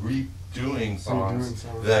they're redoing songs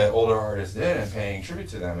that older artists did and paying tribute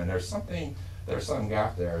to them. And there's some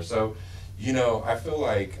gap there. So, you know, I feel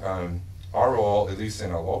like our role, at least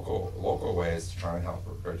in a local way, is to try and help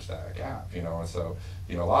bridge that gap. You know, and so,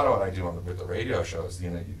 you know, a lot of what I do with the radio shows, you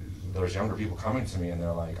know, there's younger people coming to me and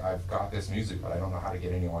they're like, I've got this music, but I don't know how to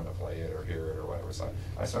get anyone to play it or hear it or whatever. So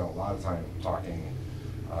I spend a lot of time talking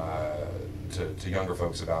to younger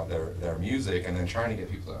folks about their music, and then trying to get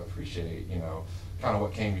people to appreciate, you know, kind of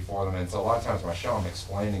what came before them. And so a lot of times in my show, I'm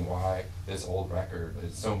explaining why this old record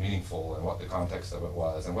is so meaningful, and what the context of it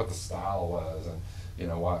was, and what the style was, and, you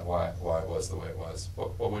know, why it was the way it was.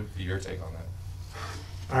 What would be your take on that?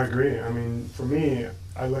 I agree. I mean, for me,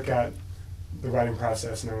 I look at the writing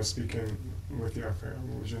process, and I was speaking with you,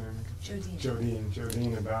 what was your name?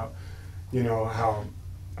 Jodine, about, you know, how,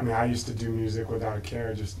 I mean, I used to do music without a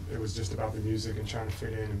care. It was just about the music and trying to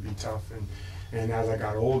fit in and be tough. And as I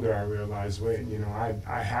got older, I realized, wait, you know,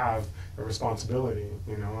 I have a responsibility.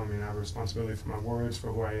 You know, I mean, I have a responsibility for my words, for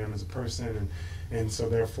who I am as a person, and so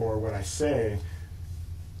therefore, what I say,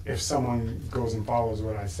 if someone goes and follows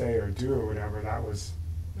what I say or do or whatever,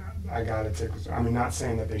 I gotta take. I mean, not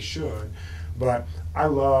saying that they should, but I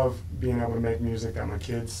love being able to make music that my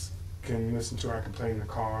kids can listen to, or I can play in the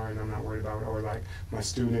car, and I'm not worried about it, or like my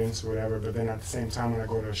students or whatever. But then at the same time, when I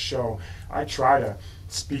go to a show, I try to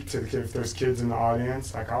speak to the kids. If there's kids in the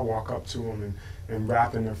audience, like I'll walk up to them and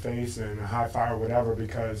rap in their face and a high five or whatever,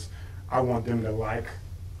 because I want them to like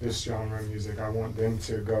this genre of music. I want them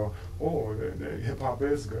to go, oh, the hip hop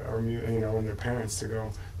is good, or, you know, and their parents to go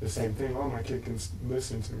the same thing. Oh, my kid can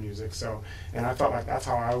listen to music. So, and I felt like that's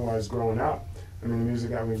how I was growing up. I mean, the music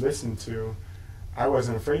that we listened to, I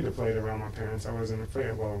wasn't afraid to play it around my parents. I wasn't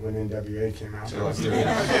afraid. Well, when NWA came out,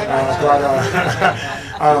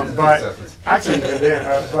 but actually,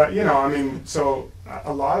 but you know, I mean, so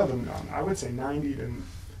a lot of them, I would say 90 to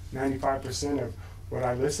 95% of what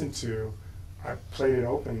I listened to, I played it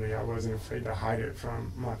openly. I wasn't afraid to hide it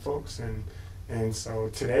from my folks. And so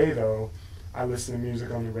today, though, I listen to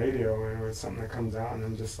music on the radio, and it's something that comes out, and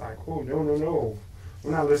I'm just like, oh, no.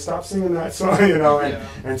 We're not, let's stop singing that song, you know.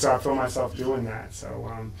 And so I feel myself doing that.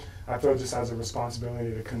 So I feel just as a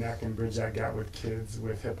responsibility to connect and bridge that gap with kids,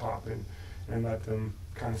 with hip-hop, and let them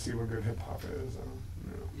kind of see what good hip-hop is.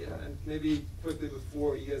 You know. Yeah, and maybe quickly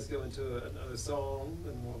before you guys go into another song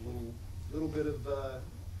and more little bit of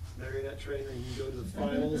Marionette Train, and you can go to the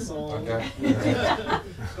final song. Okay.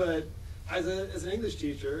 But as an English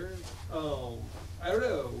teacher, I don't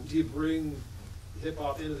know, do you bring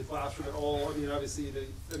hip-hop into the classroom at all? I mean, obviously,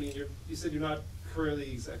 you said you're not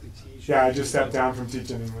currently exactly teaching. Yeah, I just stepped down from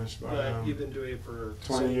teaching English. But you've been doing it for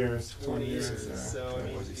 20 years. 20 years. Yeah. So, I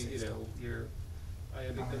mean, you know, you're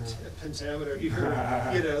iambic pentameter, you're,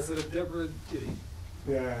 you know, sort of different,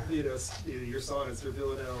 yeah. You know, your sonnets, your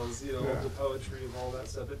villanelles, you know, the poetry and all that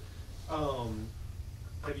stuff. But,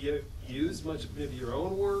 have you used much of maybe your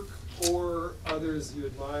own work or others you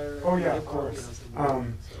admire? Oh yeah, of course.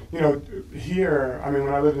 You know, here, I mean,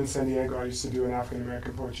 when I lived in San Diego, I used to do an African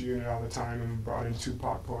American poetry unit all the time, and brought in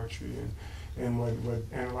Tupac poetry, and would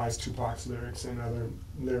analyze Tupac's lyrics and other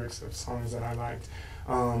lyrics of songs that I liked.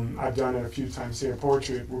 I've done it a few times here.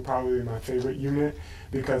 Poetry will probably be my favorite unit,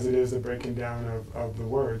 because it is the breaking down of the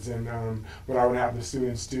words. And what I would have the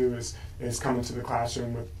students do is come into the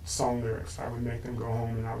classroom with song lyrics. I would make them go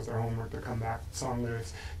home, and that was their homework, to come back with song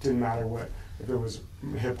lyrics. Didn't matter if it was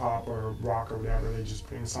hip-hop or rock or whatever, they just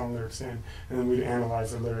bring song lyrics in. And then we'd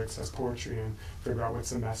analyze the lyrics as poetry and figure out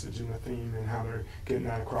what's the message and the theme and how they're getting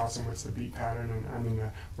that across, and what's the beat pattern, and I mean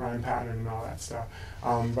the rhyme pattern and all that stuff.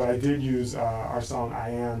 But I did use our song I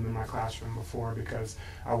Am in my classroom before, because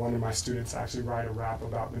I wanted my students to actually write a rap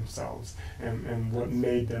about themselves and what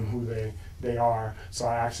made them who they are. So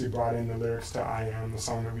I actually brought in the lyrics to I Am, the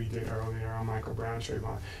song that we did earlier on Michael Brown,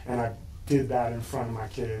 Trayvon, and I did that in front of my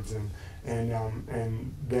kids, and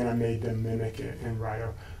then I made them mimic it and write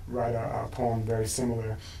a poem very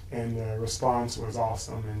similar, and the response was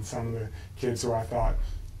awesome. And some of the kids who I thought,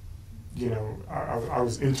 you know, I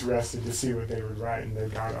was interested to see what they would write, and they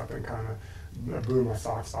got up and kind of blew my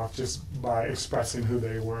socks off just by expressing who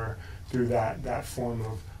they were through that form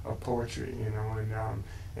of poetry, you know.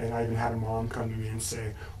 And I even had a mom come to me and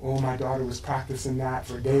say, oh, my daughter was practicing that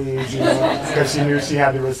for days, you know, because she knew she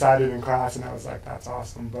had to recite it in class. And I was like, that's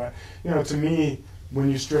awesome. But, you know, to me, when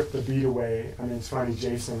you strip the beat away, I mean, it's funny,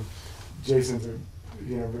 Jason's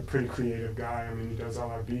you know, a pretty creative guy. I mean, he does all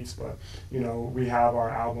our beats, but, you know, we have our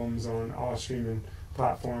albums on all streaming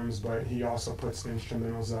platforms, but he also puts the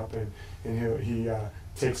instrumentals up, and he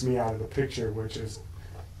takes me out of the picture, which is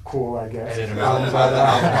cool, I guess. Edit him out of the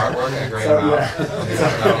artwork and grade him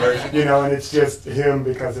out. You know, and it's just him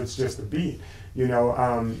because it's just a beat. You know,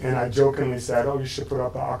 and I jokingly said, "Oh, you should put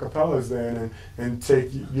up the acapellas then and take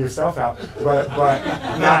yourself out." But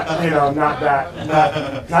not, you know, not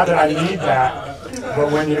that I need that.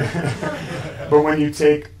 But when you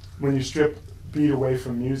strip beat away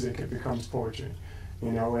from music, it becomes poetry.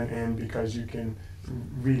 You know, and because you can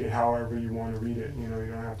read it however you want to read it. You know,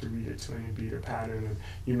 you don't have to read it to any beat or pattern. And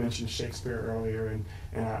you mentioned Shakespeare earlier, and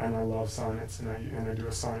I love sonnets, and I do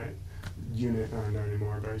a sonnet unit, not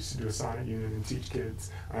anymore, but I used to do a sonnet unit and teach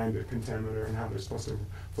kids iambic pentameter and how they're supposed to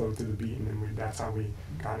flow to the beat, and then that's how we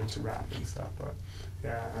got into rap and stuff. But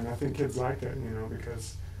yeah, and I think kids like it, you know,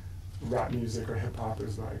 because rap music or hip hop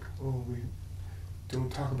is like, oh, we don't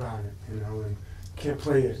talk about it, you know, and can't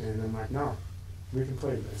play it, and I'm like, no, we can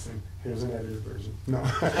play this, and here's an edited version. No.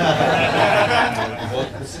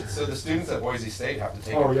 Well, so the students at Boise State have to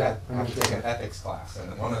take, an ethics class,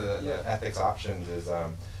 and one of the ethics options is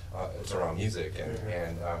it's around music,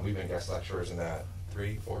 and we've been guest lecturers in that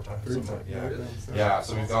 3-4 times. Yeah.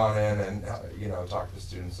 So we've gone in and you know, talked to the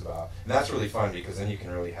students about, and that's really fun because then you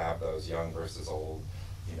can really have those young versus old,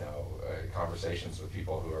 you know, conversations with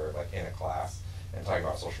people who are like in a class and talking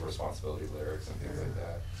about social responsibility lyrics and things like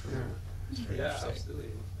that. It's pretty interesting.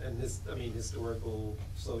 Absolutely. And historical,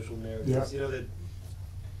 social narratives. You know that.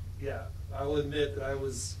 Yeah, I will admit that I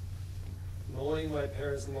was mowing my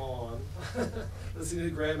parents' lawn, listening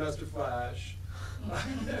to Grandmaster Flash. I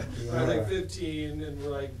was like 15, and we're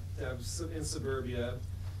like in suburbia,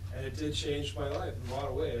 and it did change my life in a lot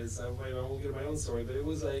of ways. I won't get my own story, but it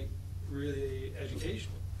was like really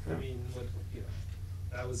educational. I mean,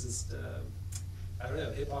 that was just I don't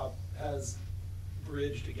know. Hip hop has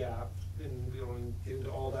bridged a gap, and we don't get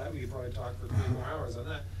into all that. We could probably talk for 3 more hours on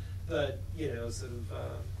that, but you know, sort of.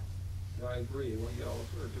 I agree. What y'all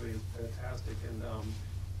are doing is fantastic, and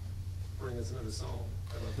bring us another song.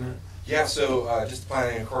 I love that. Yeah. So just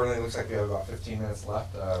planning accordingly. It looks like we have about 15 minutes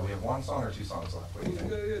left. We have 1 song or 2 songs left. What do you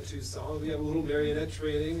think? We got 2 songs. We have a little marionette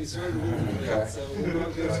training. We started a little bit, so we'll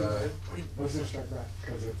not go to it. Let's just check that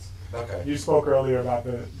because it's. Okay. You spoke earlier about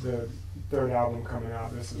the 3rd album coming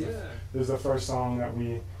out. This is the first song that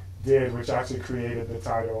we did, which actually created the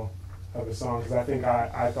title of the song, because I think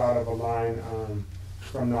I thought of a line.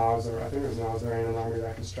 From Nas, or I think it was Nas, there ain't an army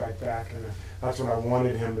that can strike back, and that's what I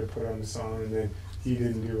wanted him to put on the song, and then he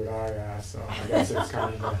didn't do what I asked, so I guess it's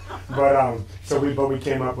kind of but we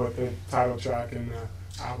came up with the title track and the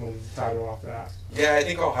album title off that. Yeah, I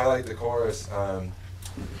think I'll highlight the chorus.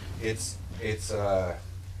 There's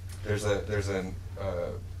an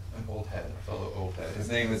old head, a fellow old head. His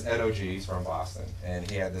name is Ed O.G. He's from Boston, and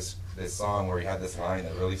he had this song where he had this line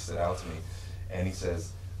that really stood out to me, and he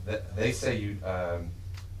says, they say you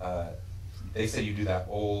do that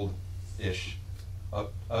old-ish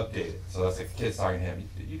updated. So that's like the kid's talking to him.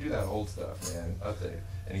 You do that old stuff, man, updated.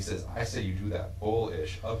 And he says, I say you do that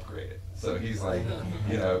bullish upgraded. So he's like,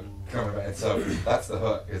 you know, coming back. And so that's the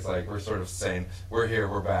hook. It's like we're sort of saying, we're here,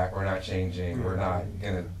 we're back, we're not changing, we're not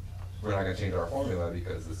gonna change our formula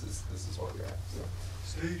because this is what we are. So.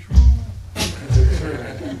 Stay true.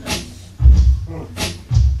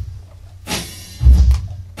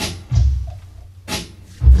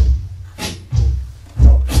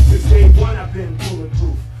 I've been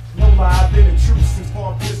bulletproof. No lie, I've been a truth since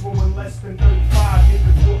Paul Pierce when less than 35. Hit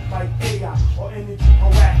the book like AI or energy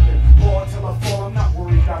proactive. More till I fall, I'm not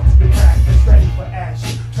worried about the practice. Ready for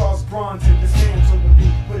action. Charles Bronson, the stands on the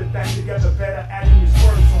beat. Put it back together better, adding his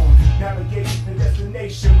words on. Navigate the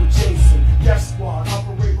destination with Jason. Death Squad,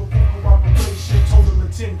 operate with full cooperation. Total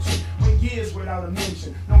attention. Went years without a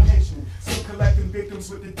mention. No mention. Still collecting victims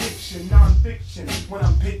with addiction. Non-fiction. When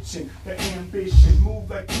I'm pitching, the ambition. Move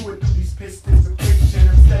like fluid through these pistons of fiction.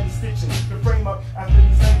 I'm steady stitching the frame up after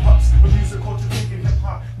these M-pups. With music culture thinking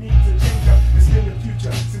hip-hop needs a change up. It's been the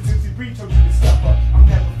future since MC Bree told you to step up. I'm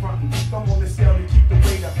never fronting. Thumb on the scale to keep the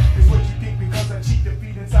weight up. It's what you think because I cheat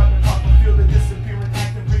defeat inside the proper field. The disappearing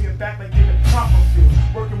act and bring it back like David Copperfield.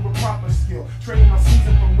 Working with proper skill. Training my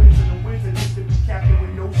season from winter to winter just to be captain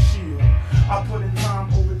with no shield. I put in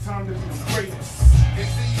time over time to be the greatest. They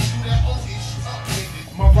say you do that old issue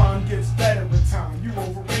updated. My rhyme gets better with time. You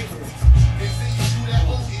overrated. They say you do that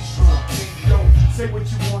old issue updated. Yo, say what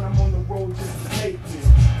you want. I'm on the road just to take it.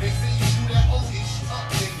 They say you do that old issue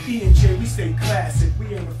updated. E and J, we stay classic.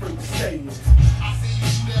 We ain't afraid to say it. I say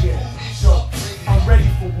you do that old issue So updated. I'm ready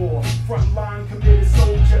for war. Front line committed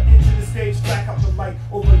soldier into the stage. Back up the light.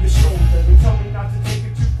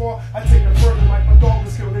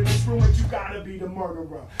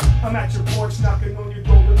 murderer. I'm at your porch knocking on your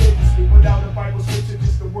door religiously, without a Bible scripture,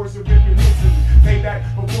 just the words that rip your mentally. Payback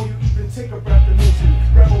before you even take a breath to mention me.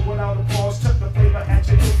 Rebel without a pause, chuck the flavor at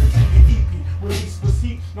your infantry. The EP release was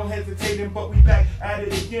heat, no hesitating, but we back at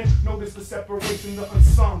it again. Notice the separation, the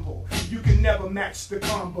ensemble. You can never match the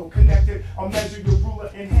combo. Connected, I'll measure your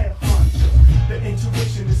ruler and head hunter. The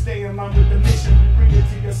intuition to stay in line with the mission. We bring it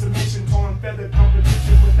to your submission, torn feather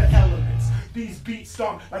competition with the elements. These beats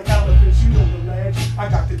stomp like elephants, you know the ledge. I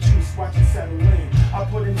got the juice, watch it settle in. I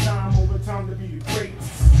put in time over time to be the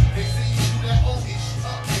greatest. They say you do that old ish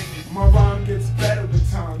updated. My rhyme gets better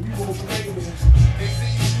with time, you overrated. They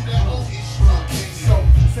say you do that old ish updated. So,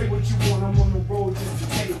 say what you want, I'm on the road just to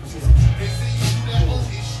take it. They say you do that old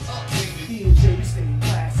ish updated. E and J, we stay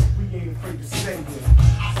classic, we ain't afraid to say it.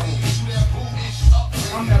 I say you do that old ish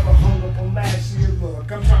updated. I'm never hung up on last year,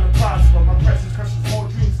 look, I'm trying to prosper. My presence crushes more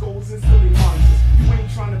dreams, goals, and silly monsters. You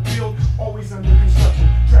ain't trying to build, always under construction.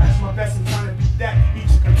 Trash my best and trying to beat that, beat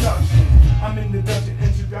your production. I'm in the dungeon,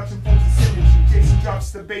 introduction forms of synergy. Jason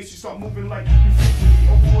drops the bass, you start moving like you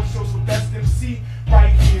frequently. Award shows for best MC,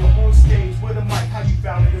 right here on stage with a mic. How you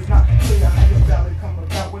valid is not clear. How your valid come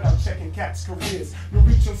about without checking cats' careers. Your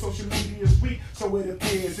reach on social media is weak, so it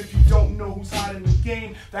appears. If you don't know who's hot in the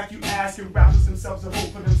game, that you ask, and rappers themselves to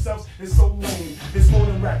vote for themselves is so lame. It's more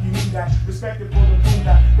than rap, you need that. Respect it for the boom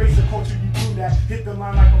that. Raise the culture, you do that. Hit the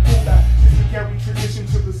line like a bull that. Just to carry tradition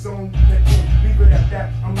to the zone you get in. Leave it at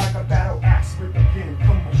that. I'm like a battle axe with a pen.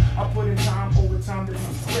 Come on, I put in time over time to be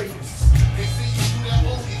the greatest. They say you do that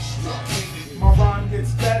old ish updated. My rhyme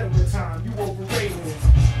gets better with time, you overrated.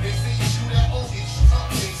 They say you do that old ish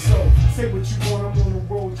updated. So, say what you want, I'm on the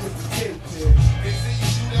road just to take it. They say you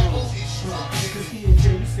do that old ish updated. Cause E and J,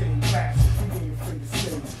 we stay in classic, we ain't afraid to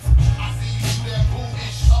say it. I say you do that old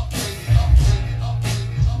ish updated, updated,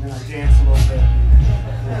 updated, And then I updated. dance a little bit.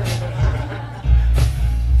 That's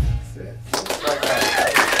it.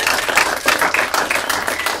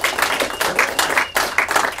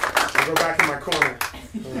 I'll go back in my corner.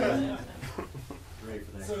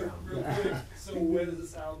 So, real quick, so when is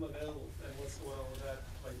this album available, and what's going on with that,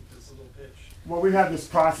 like, just a little pitch? Well, we have this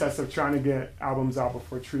process of trying to get albums out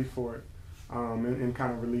before Tree Fort, and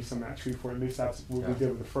kind of release them at Tree Fort. At least that's what we did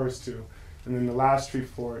with the first two. And then the last Tree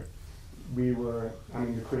Fort, the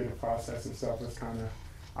creative process and stuff was kind of,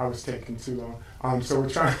 I was taking too long. So we're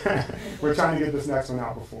trying to get this next one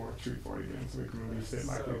out before Tree Fort again, so we can release it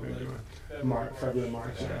like we've been doing. February,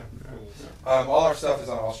 March, yeah. All our stuff is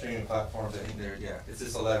on all streaming platforms. I think it's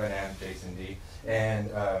just 11 and Jason D. And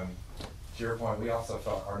to your point, we also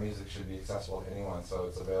felt our music should be accessible to anyone, so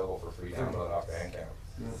it's available for free download off Bandcamp.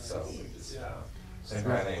 So, same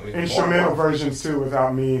kind of thing. Instrumental versions too,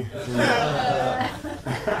 without me.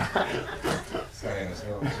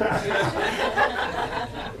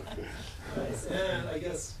 And I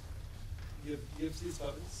guess you have these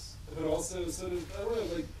puppets, but also sort of, I don't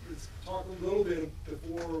know, like, let's talk a little bit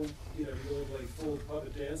before, you go into like full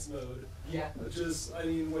puppet dance mode. Yeah. Just, I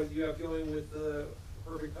mean, what you have going with the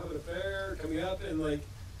Perfect Puppet Affair coming up, and like,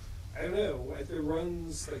 I don't know, it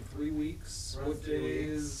runs like 3 weeks, what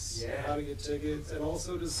days, how to get tickets, and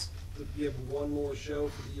also just, you have one more show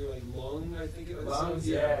for the year, like Lung, I think it was. Lungs,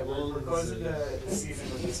 Lungs. We're closing the season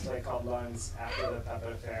with this play called Lungs after the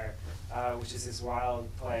Puppet Affair, which is this wild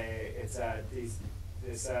play. It's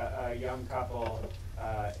this young couple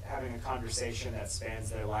having a conversation that spans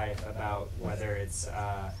their life about whether it's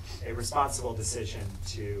a responsible decision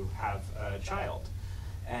to have a child.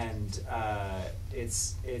 And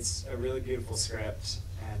it's a really beautiful script,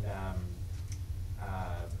 and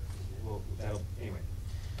anyway.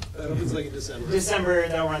 That opens like in December.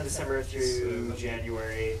 That'll run December through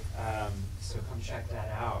January. So come check that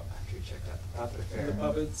out after you check out the Puppet Affair. And the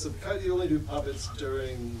puppets, so you only do puppets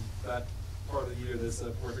during that part of the year, this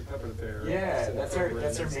Perfect Puppet Affair. Yeah, So that's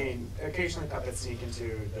our main. Occasionally puppets sneak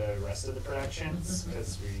into the rest of the productions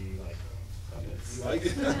because we like puppets. You like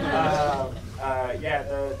it?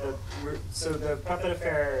 So the Puppet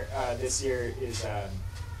Affair this year is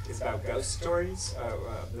about ghost stories.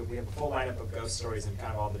 We have a full lineup of ghost stories in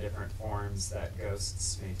kind of all the different forms that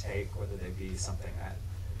ghosts may take, whether they be something that,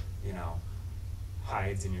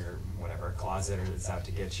 hides in your whatever closet or that's out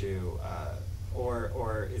to get you,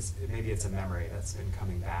 or maybe it's a memory that's been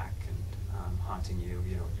coming back and haunting you,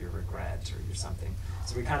 your regret or your something.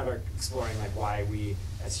 So we kind of are exploring like why we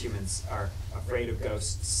as humans are afraid of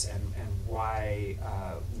ghosts and why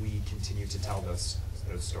we continue to tell those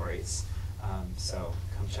stories. So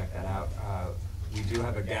come check that out. We do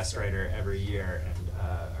have a guest writer every year, and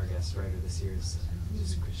our guest writer this year is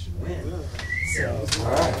Christian Winn.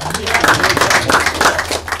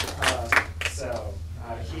 So,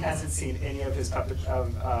 He hasn't seen any of his puppet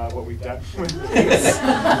what we've done with these. Nice.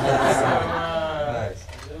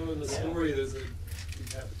 I know in the story there's a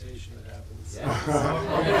decapitation that happens.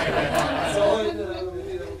 That's all I know.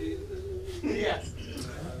 Maybe that'll be. Yes.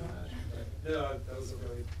 No, that was a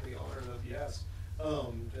really big honor that you asked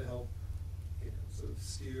to help sort of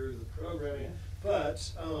steer the programming.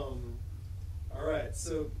 But all right,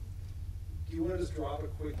 so do you want to just drop a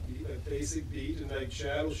quick beat, a basic beat, and like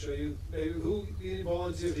Chad will show you maybe who you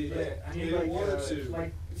volunteer to I need like one or two.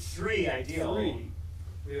 Like 3 ideally. 3.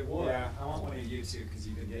 We have 1. Yeah, I want one of you two because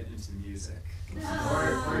you can get into music.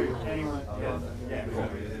 Or anyone. Yeah.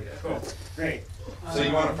 Cool. Great. So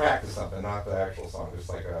you want to practice something, not the actual song, just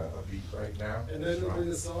like a beat right now? And then we'll bring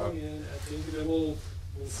the song in, I think, and then we'll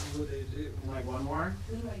see what they do. Like one more?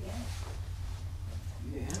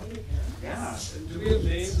 Yeah. And do we have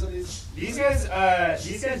names on these? These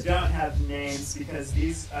guys don't have names because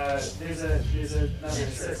there's another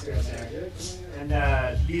sister there, and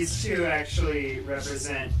these two actually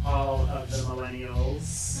represent all of the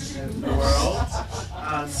millennials in the world.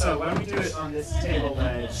 So why don't we do it on this table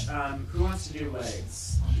ledge? Who wants to do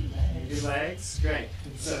legs? You do legs? Great.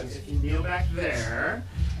 So if you kneel back there,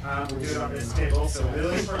 we'll do it on this table. So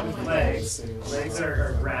really important with legs. Legs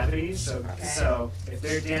are gravity. So if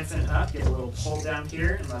they're dancing up, get a little pull down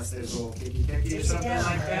here, unless there's a little kicky or something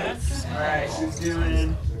like that. All right, who's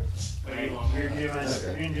doing? You're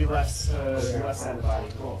gonna do left side of the body.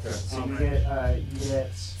 Cool. So you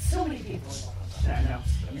get so many people. I know.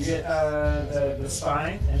 You get the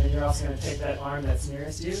spine, and then you're also going to take that arm that's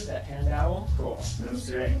nearest you, that hand dowel. Cool. That's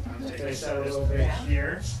great. I'm going to take that a little bit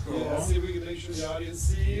here. Cool. Yeah, let's see if we can make sure the audience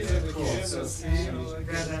sees and the camera sees.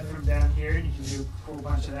 Grab that from down here, and you can do a cool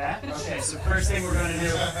bunch of that. Okay, so first thing we're going to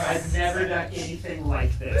do, I've never done anything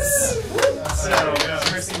like this. So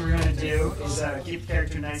first thing we're going to do is keep the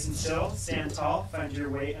character nice and still, stand tall, find your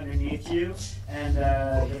weight underneath you, and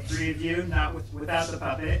the 3 of you, without the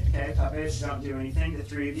puppet, okay, puppet, don't do anything, the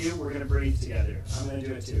 3 of you, we're going to breathe together. I'm going to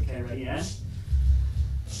do it too, okay, ready, in?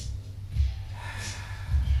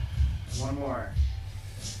 One more.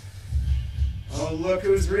 Oh, look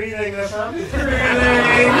who's breathing, the puppet's breathing! Look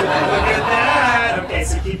at that! Okay,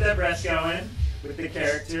 so keep that breath going with the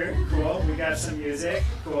character. Cool, we got some music.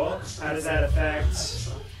 Cool. How does that affect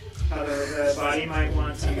how the body might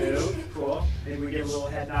want to move? Cool. Maybe we get a little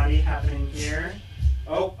head noddy happening here.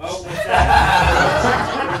 Oh, what's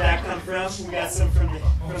that? Where did that come from? We got some from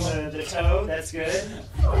the toe. That's good.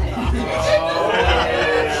 Oh, yeah,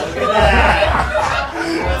 look at that.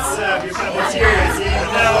 What's up? Your puppeteers. You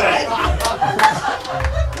didn't know it.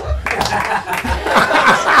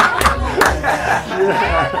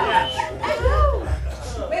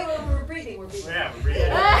 Wait, we're breathing. Yeah, we're breathing.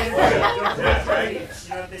 Don't breathe. You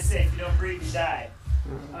know what they say, if you don't breathe, you die.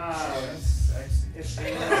 If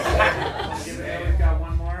they give it, we've got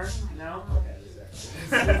one more. No? Okay.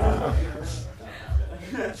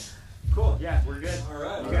 Cool, yeah, we're good. All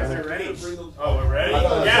right. You guys are ready? Oh, we're ready?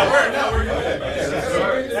 Yeah, we're good.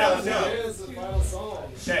 Let's go. It's the final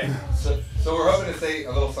song. Okay. So we're hoping to say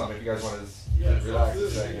a little something if you guys want to relax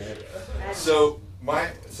a second. So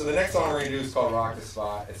the next song we're gonna do is called "Rock the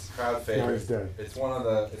Spot." It's a crowd favorite. It's one of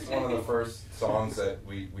the first songs that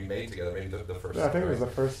we made together. Maybe the first. I think it was the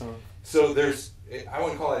first song. So I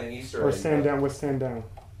wouldn't call it an Easter egg. Or Stand Down with Stand Down.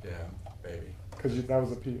 Yeah, maybe. Because that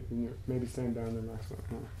was a P. Maybe Stand Down and Maxwell.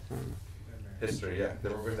 History, yeah.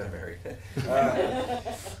 We're then married.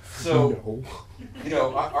 So,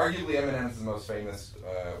 arguably Eminem's the most famous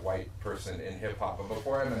white person in hip-hop. But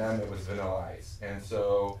before Eminem, it was Vanilla Ice. And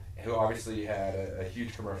so, who obviously had a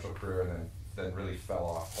huge commercial career and then really fell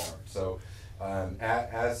off hard. So,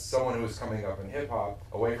 as someone who was coming up in hip-hop,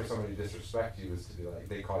 a way for somebody to disrespect you is to be like,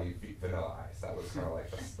 they call you Vanilla Ice. That was kind of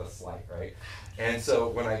like the slight, right? And so,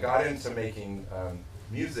 when I got into making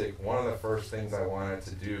music, one of the first things I wanted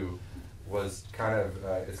to do was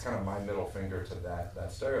it's kind of my middle finger to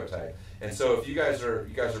that stereotype. And so if you guys are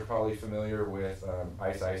probably familiar with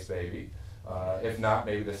Ice Ice Baby, if not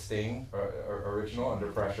maybe the Sting original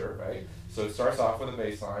Under Pressure, right? So it starts off with a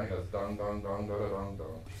bass line, it goes dun dun dun dun dun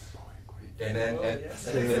dun, and then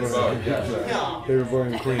They were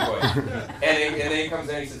born in Queens. and then he comes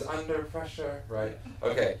in and he says Under Pressure, right?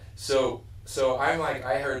 Okay, so I'm like,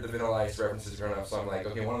 I heard the Vanilla Ice references growing up, so I'm like,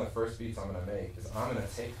 okay, one of the first beats I'm going to make is I'm going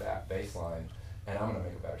to take that bass line and I'm going to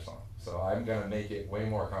make a better song. So I'm going to make it way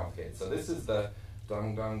more complicated. So this is the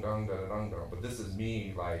dun dun dun dun dun dun, but this is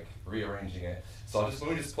me like rearranging it. So let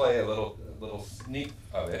me just play a little sneak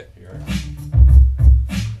of it here.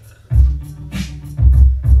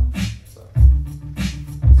 So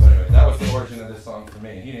anyway, that was the origin of this song for for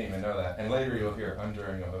me, and he didn't even know that. And later you'll hear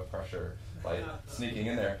Undering of Pressure like sneaking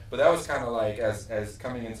in there. But that was kind of like, as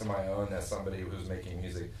coming into my own as somebody who was making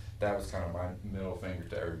music, that was kind of my middle finger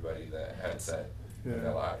to everybody that had said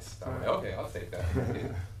no lies. I'm like, okay, I'll take that.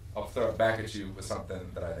 I'll throw it back at you with something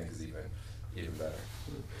that I think is even better.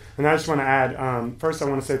 And I just want to add, first I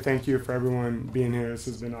want to say thank you for everyone being here. This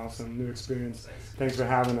has been awesome, new experience. Thanks for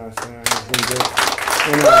having us. It's been great.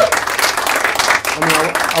 And,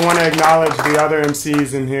 I want to acknowledge the other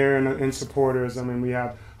MCs in here and supporters. I mean, we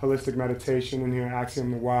have Holistic Meditation in here,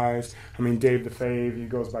 Axiom the Wise. I mean, Dave the Fave, he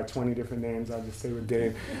goes by 20 different names. I'll just stay with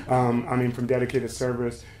Dave. I mean, from Dedicated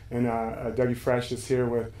Service. And Dougie Fresh is here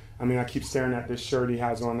with, I mean, I keep staring at this shirt he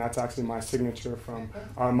has on. That's actually my signature from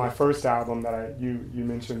my first album that you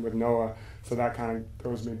mentioned with Noah. So that kind of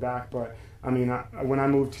throws me back. But, I mean, when I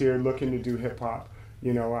moved here looking to do hip-hop,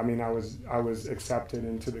 you know, I mean, I was accepted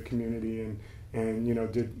into the community and you know,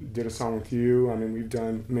 did a song with you. I mean, we've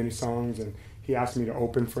done many songs, and he asked me to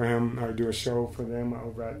open for him or do a show for them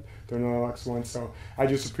over at the Deluxe one. So I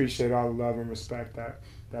just appreciate all the love and respect that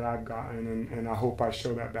I've gotten, and I hope I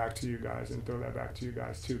show that back to you guys and throw that back to you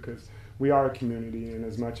guys too, because we are a community, and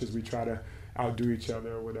as much as we try to outdo each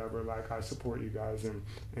other or whatever, like, I support you guys, and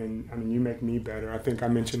I mean, you make me better. I think I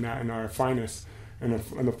mentioned that in our Finest, in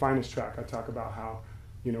the Finest track, I talk about how,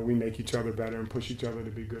 you know, we make each other better and push each other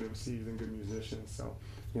to be good MCs and good musicians. So,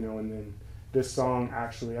 you know, and then this song,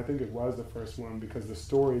 actually, I think it was the first one, because the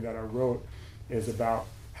story that I wrote is about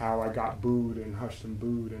how I got booed and hushed and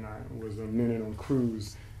booed, and I was a minute on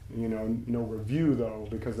cruise. You know, no review though,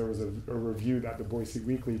 because there was a review that the Boise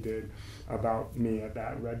Weekly did about me at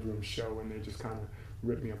that Red Room show, and they just kind of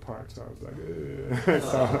ripped me apart. So I was like,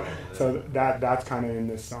 so that's kind of in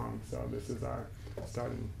this song. So this is our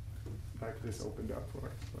starting. Like, this opened up for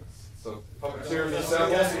us. So, puppeteer yourself.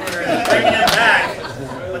 Bringing him back.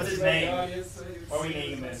 What's his name? What we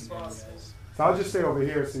name him? So I'll just stay over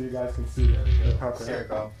here so you guys can see the puppet.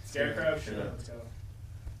 Scarecrow. Scarecrow? Sure. Let's go.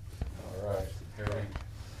 All right. Here we go.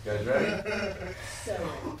 You guys ready? So.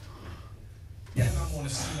 And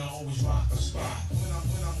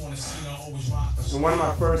one of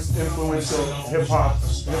my first influential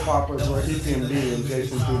hip-hoppers were EPMD, and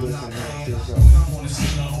Jason threw this in there too. So.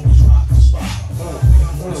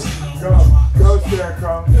 Go Scarecrow. Go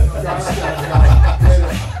Scarecrow. Get it.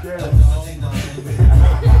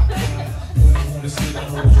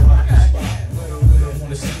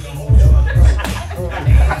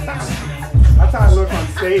 That's how I look on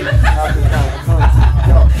stage after that.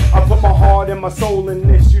 Yo, I put my heart and my soul in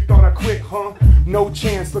this. You thought I quit, huh? No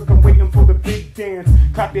chance. Look, I'm waiting for the big dance.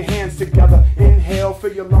 Clap your hands together. Inhale,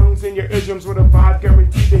 fill your lungs and your eardrums with a vibe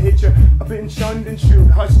guaranteed to hit you. I've been shunned and chewed,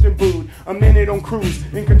 hushed and booed. A minute on cruise,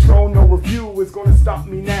 in control, no review is gonna stop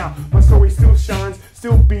me now. My story still shines,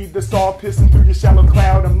 still be the star pissing through your shallow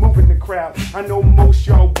cloud. I'm moving the crowd. I know most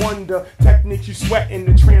y'all wonder. Technique you sweat in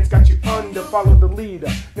the trance got you under. Follow the leader.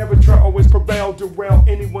 Never try, always prevail. Derail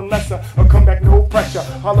anyone lesser or come back no pressure.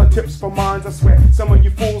 Holler tips for minds, I swear. Some of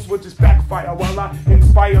you fools will just backfire while I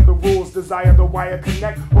inspire the rules. Desire the wire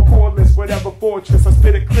connect or cordless, whatever fortress. I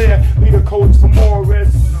spit it clear. Lead the codes for more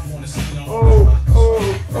risk. Oh,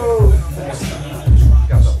 oh, oh.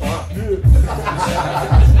 Got the funk.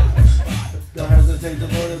 Don't hesitate to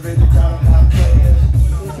motivate the crowd of my players.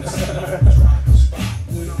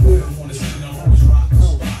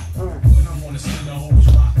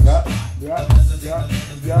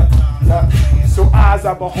 So eyes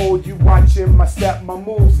I behold, you watching my step, my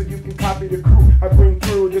move, so you can copy the crew I bring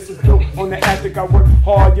through. This is built on the ethic, I work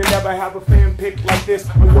hard. You never have a fan pick like this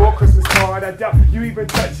on your Christmas card. I doubt you even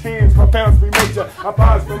touch hands, my pounds be major. I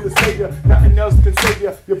pause from the savior, nothing else can save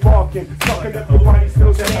you. You're barking, fucking up your body,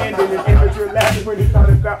 still standing. An immature laughing when he thought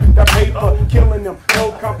about the paper, killing them,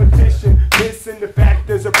 no competition. Missing the fact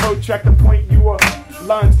there's a protractor point you are.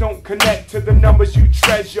 Lines don't connect to the numbers you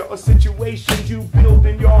treasure or situations you build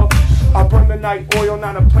in your. I burn the night oil,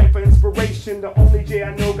 not a plan for inspiration. The only J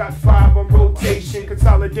I know got 5 on rotation.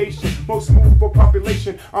 Consolidation, most smooth for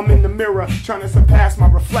population. I'm in the mirror, trying to surpass my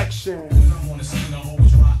reflection.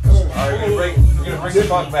 Alright, we're gonna bring the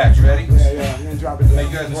funk back. You ready? Yeah, I'm gonna drop it down. Make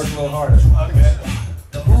you guys work a little harder. Okay.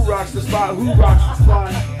 Who rocks the spot? Who rocks the spot?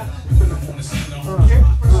 Okay,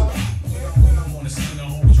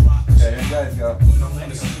 here you guys go.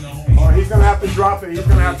 Oh, he's gonna have to drop it. He's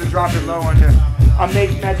gonna have to drop it low on him. I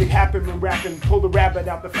make magic happen when rapping, pull the rabbit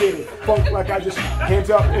out the fitting. Funk like I just hands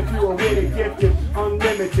up if you are with it, gifted,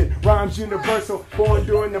 unlimited. Rhymes universal, born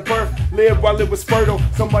during the birth, lived while it was fertile.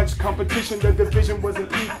 So much competition, the division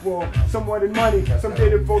wasn't equal. Some wanted money, some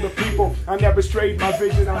did it for the people. I never strayed my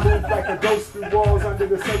vision, I moved like a ghost through walls under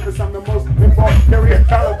the surface. I'm the most involved, carry a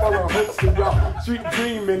caliber of hopes to y'all. Street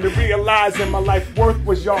dreaming to realizing my life worth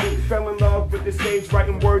was y'all. Fell in love with the stage,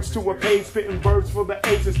 writing words to a page, spitting verbs for the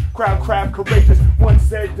ages. Crowd courageous, one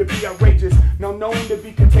said to be outrageous, now known to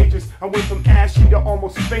be contagious. I went from ashy to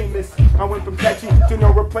almost famous. I went from catchy to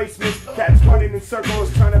no replacements. Cats running in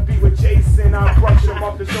circles trying to be with Jason. I brush him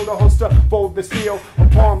off the shoulder, holster, fold the steel. A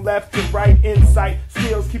palm left to right, insight,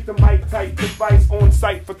 skills, keep the mic tight, device on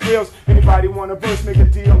sight for thrills. Anybody want a verse, make a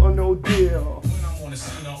deal or no deal. When I'm on the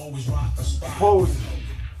scene, I always rock the spot. Pose.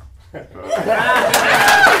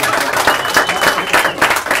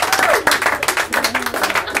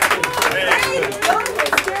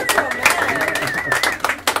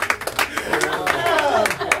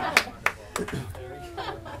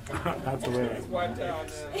 That's hilarious.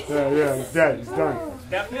 Yeah, it's dead. It's done.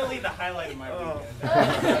 Definitely the highlight of my weekend.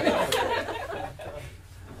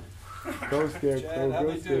 Go Scarecrow,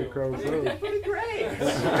 go Scarecrow, go. Pretty great.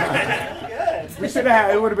 Good. We should have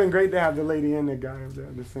had, it would have been great to have the lady and the guy up there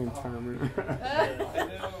at the same time. I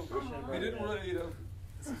know. We didn't really, you know,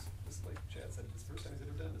 this is like Chad said, this first time he's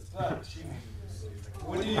ever done this.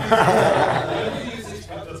 When do you use these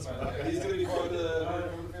characters? Are these going to be part of the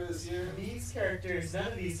fair this year? These characters, none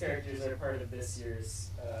of these characters are part of this year's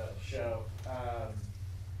show.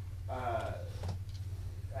 I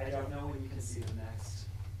don't know when you can see them next.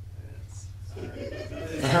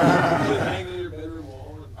 Hang on your bedroom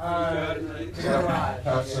wall.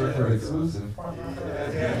 Super exclusive. Well,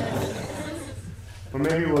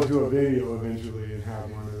 maybe we'll do a video eventually and have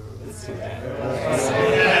one of those.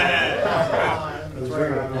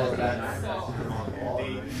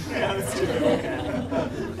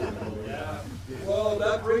 Well,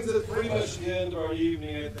 that brings us pretty much to the end of our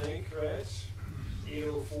evening, I think, right?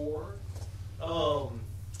 8:04.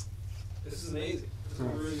 This is amazing. This is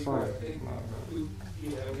really great. We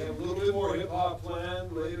have a little bit more hip-hop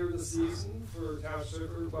planned later in the season for Town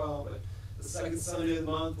Circle. But the second Sunday of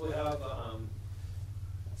the month, we'll have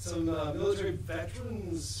some military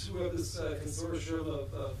veterans who have this consortium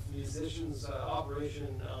of musicians,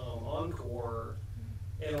 Operation Encore,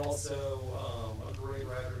 and also a great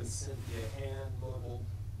writer in Cynthia Hand, local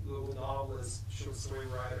novelist, short story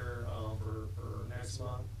writer for next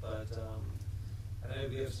month. But I know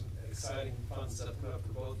we have some exciting, fun stuff coming up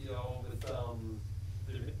for both of y'all with the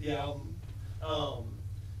album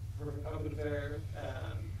for Open Fair,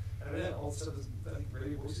 and then all the stuff that I think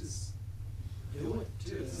Radio Boise is doing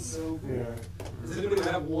too. This is so cool. Yeah. Does anybody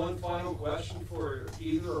have one final question for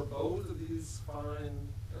either or both of these fine,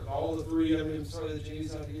 or all the three? I mean, I'm sorry that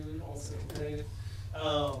Jamie's not here also today.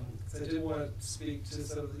 So I did want to speak to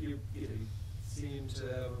some of you seem to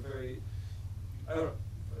have a very, I don't know,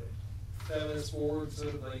 feminist forward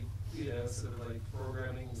sort of like, sort of like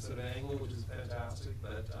programming sort of angle, which is fantastic,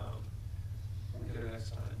 but we'll get it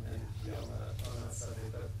next time and on that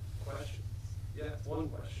subject. But question? Yeah, one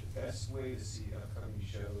question. Best way to see upcoming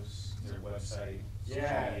shows, their website, social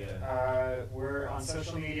Yeah, media. we're on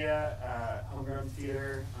social media, HomeGrown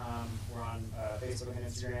Theatre. We're on Facebook and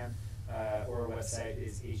Instagram. Or our website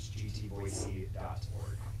is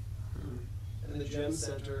hgtboise.org. And the Gem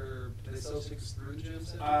Center, do they sell tickets through the Gem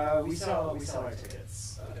Center? We sell our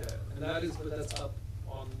tickets. Okay, and that's up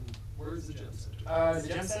on, where is the Gem Center? The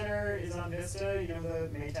Gem Center is on Vista, the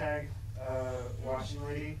Maytag washing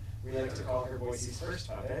lady. We like to call her Boise's first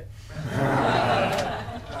puppet.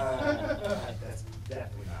 That's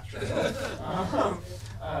definitely not true.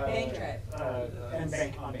 Bank Drive. And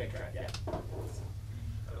on Bank Drive, yeah.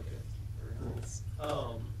 Okay, very nice.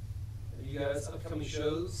 And you guys, upcoming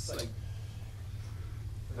shows, like,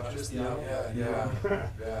 not just the album?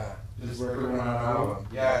 Yeah. Just working on an album.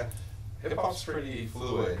 Yeah, hip hop's pretty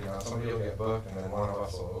fluid. Somebody will get booked, and then one of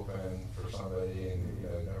us will open for somebody, and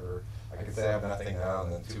never. I could say I have nothing now,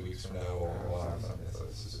 and then 2 weeks from now we'll have something. So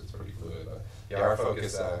it's pretty fluid. But yeah, our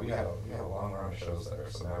focus. We had a long run of shows there,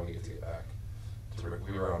 so now we get to get back to.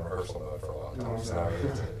 We were on rehearsal mode for a long time, so now we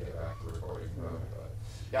get to get back to recording mode. But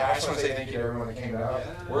yeah, I just want to say thank you to everyone that came out.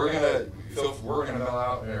 We're gonna mill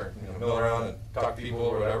out or mill around and talk to people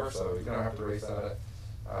or whatever. So you don't have to race that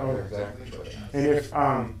exactly.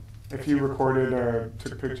 And if you recorded or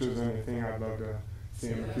took pictures or anything, I'd love to see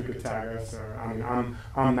them. If you could tag us. I'm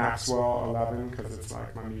Maxwell11 because it's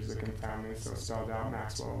like my music and family, so spelled out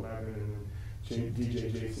Maxwell11, and then DJ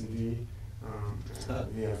Jason D.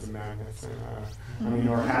 He has a magnet, and, I mean,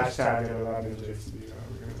 or hashtag it 11 JCB.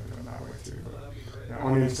 We're going to do it that way too. Yeah,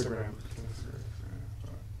 on Instagram.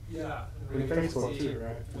 Yeah. And Facebook too,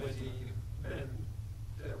 right? Wendy and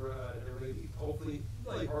Deborah and everybody, hopefully,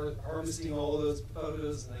 like harvesting all of those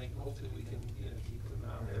photos, and like, hopefully we can keep them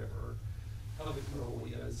out there for helping promote what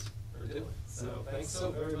you guys are doing. So thanks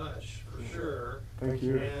so very much for sure. Thank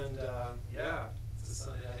you. And yeah, it's a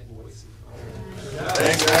Sunday night in Boise.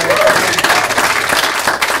 Thanks,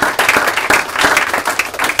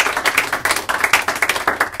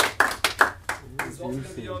 It's also going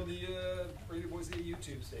to be on the Radio Boise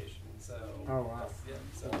YouTube station. So oh wow. yeah,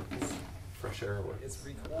 so fresh air. it's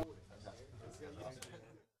recorded.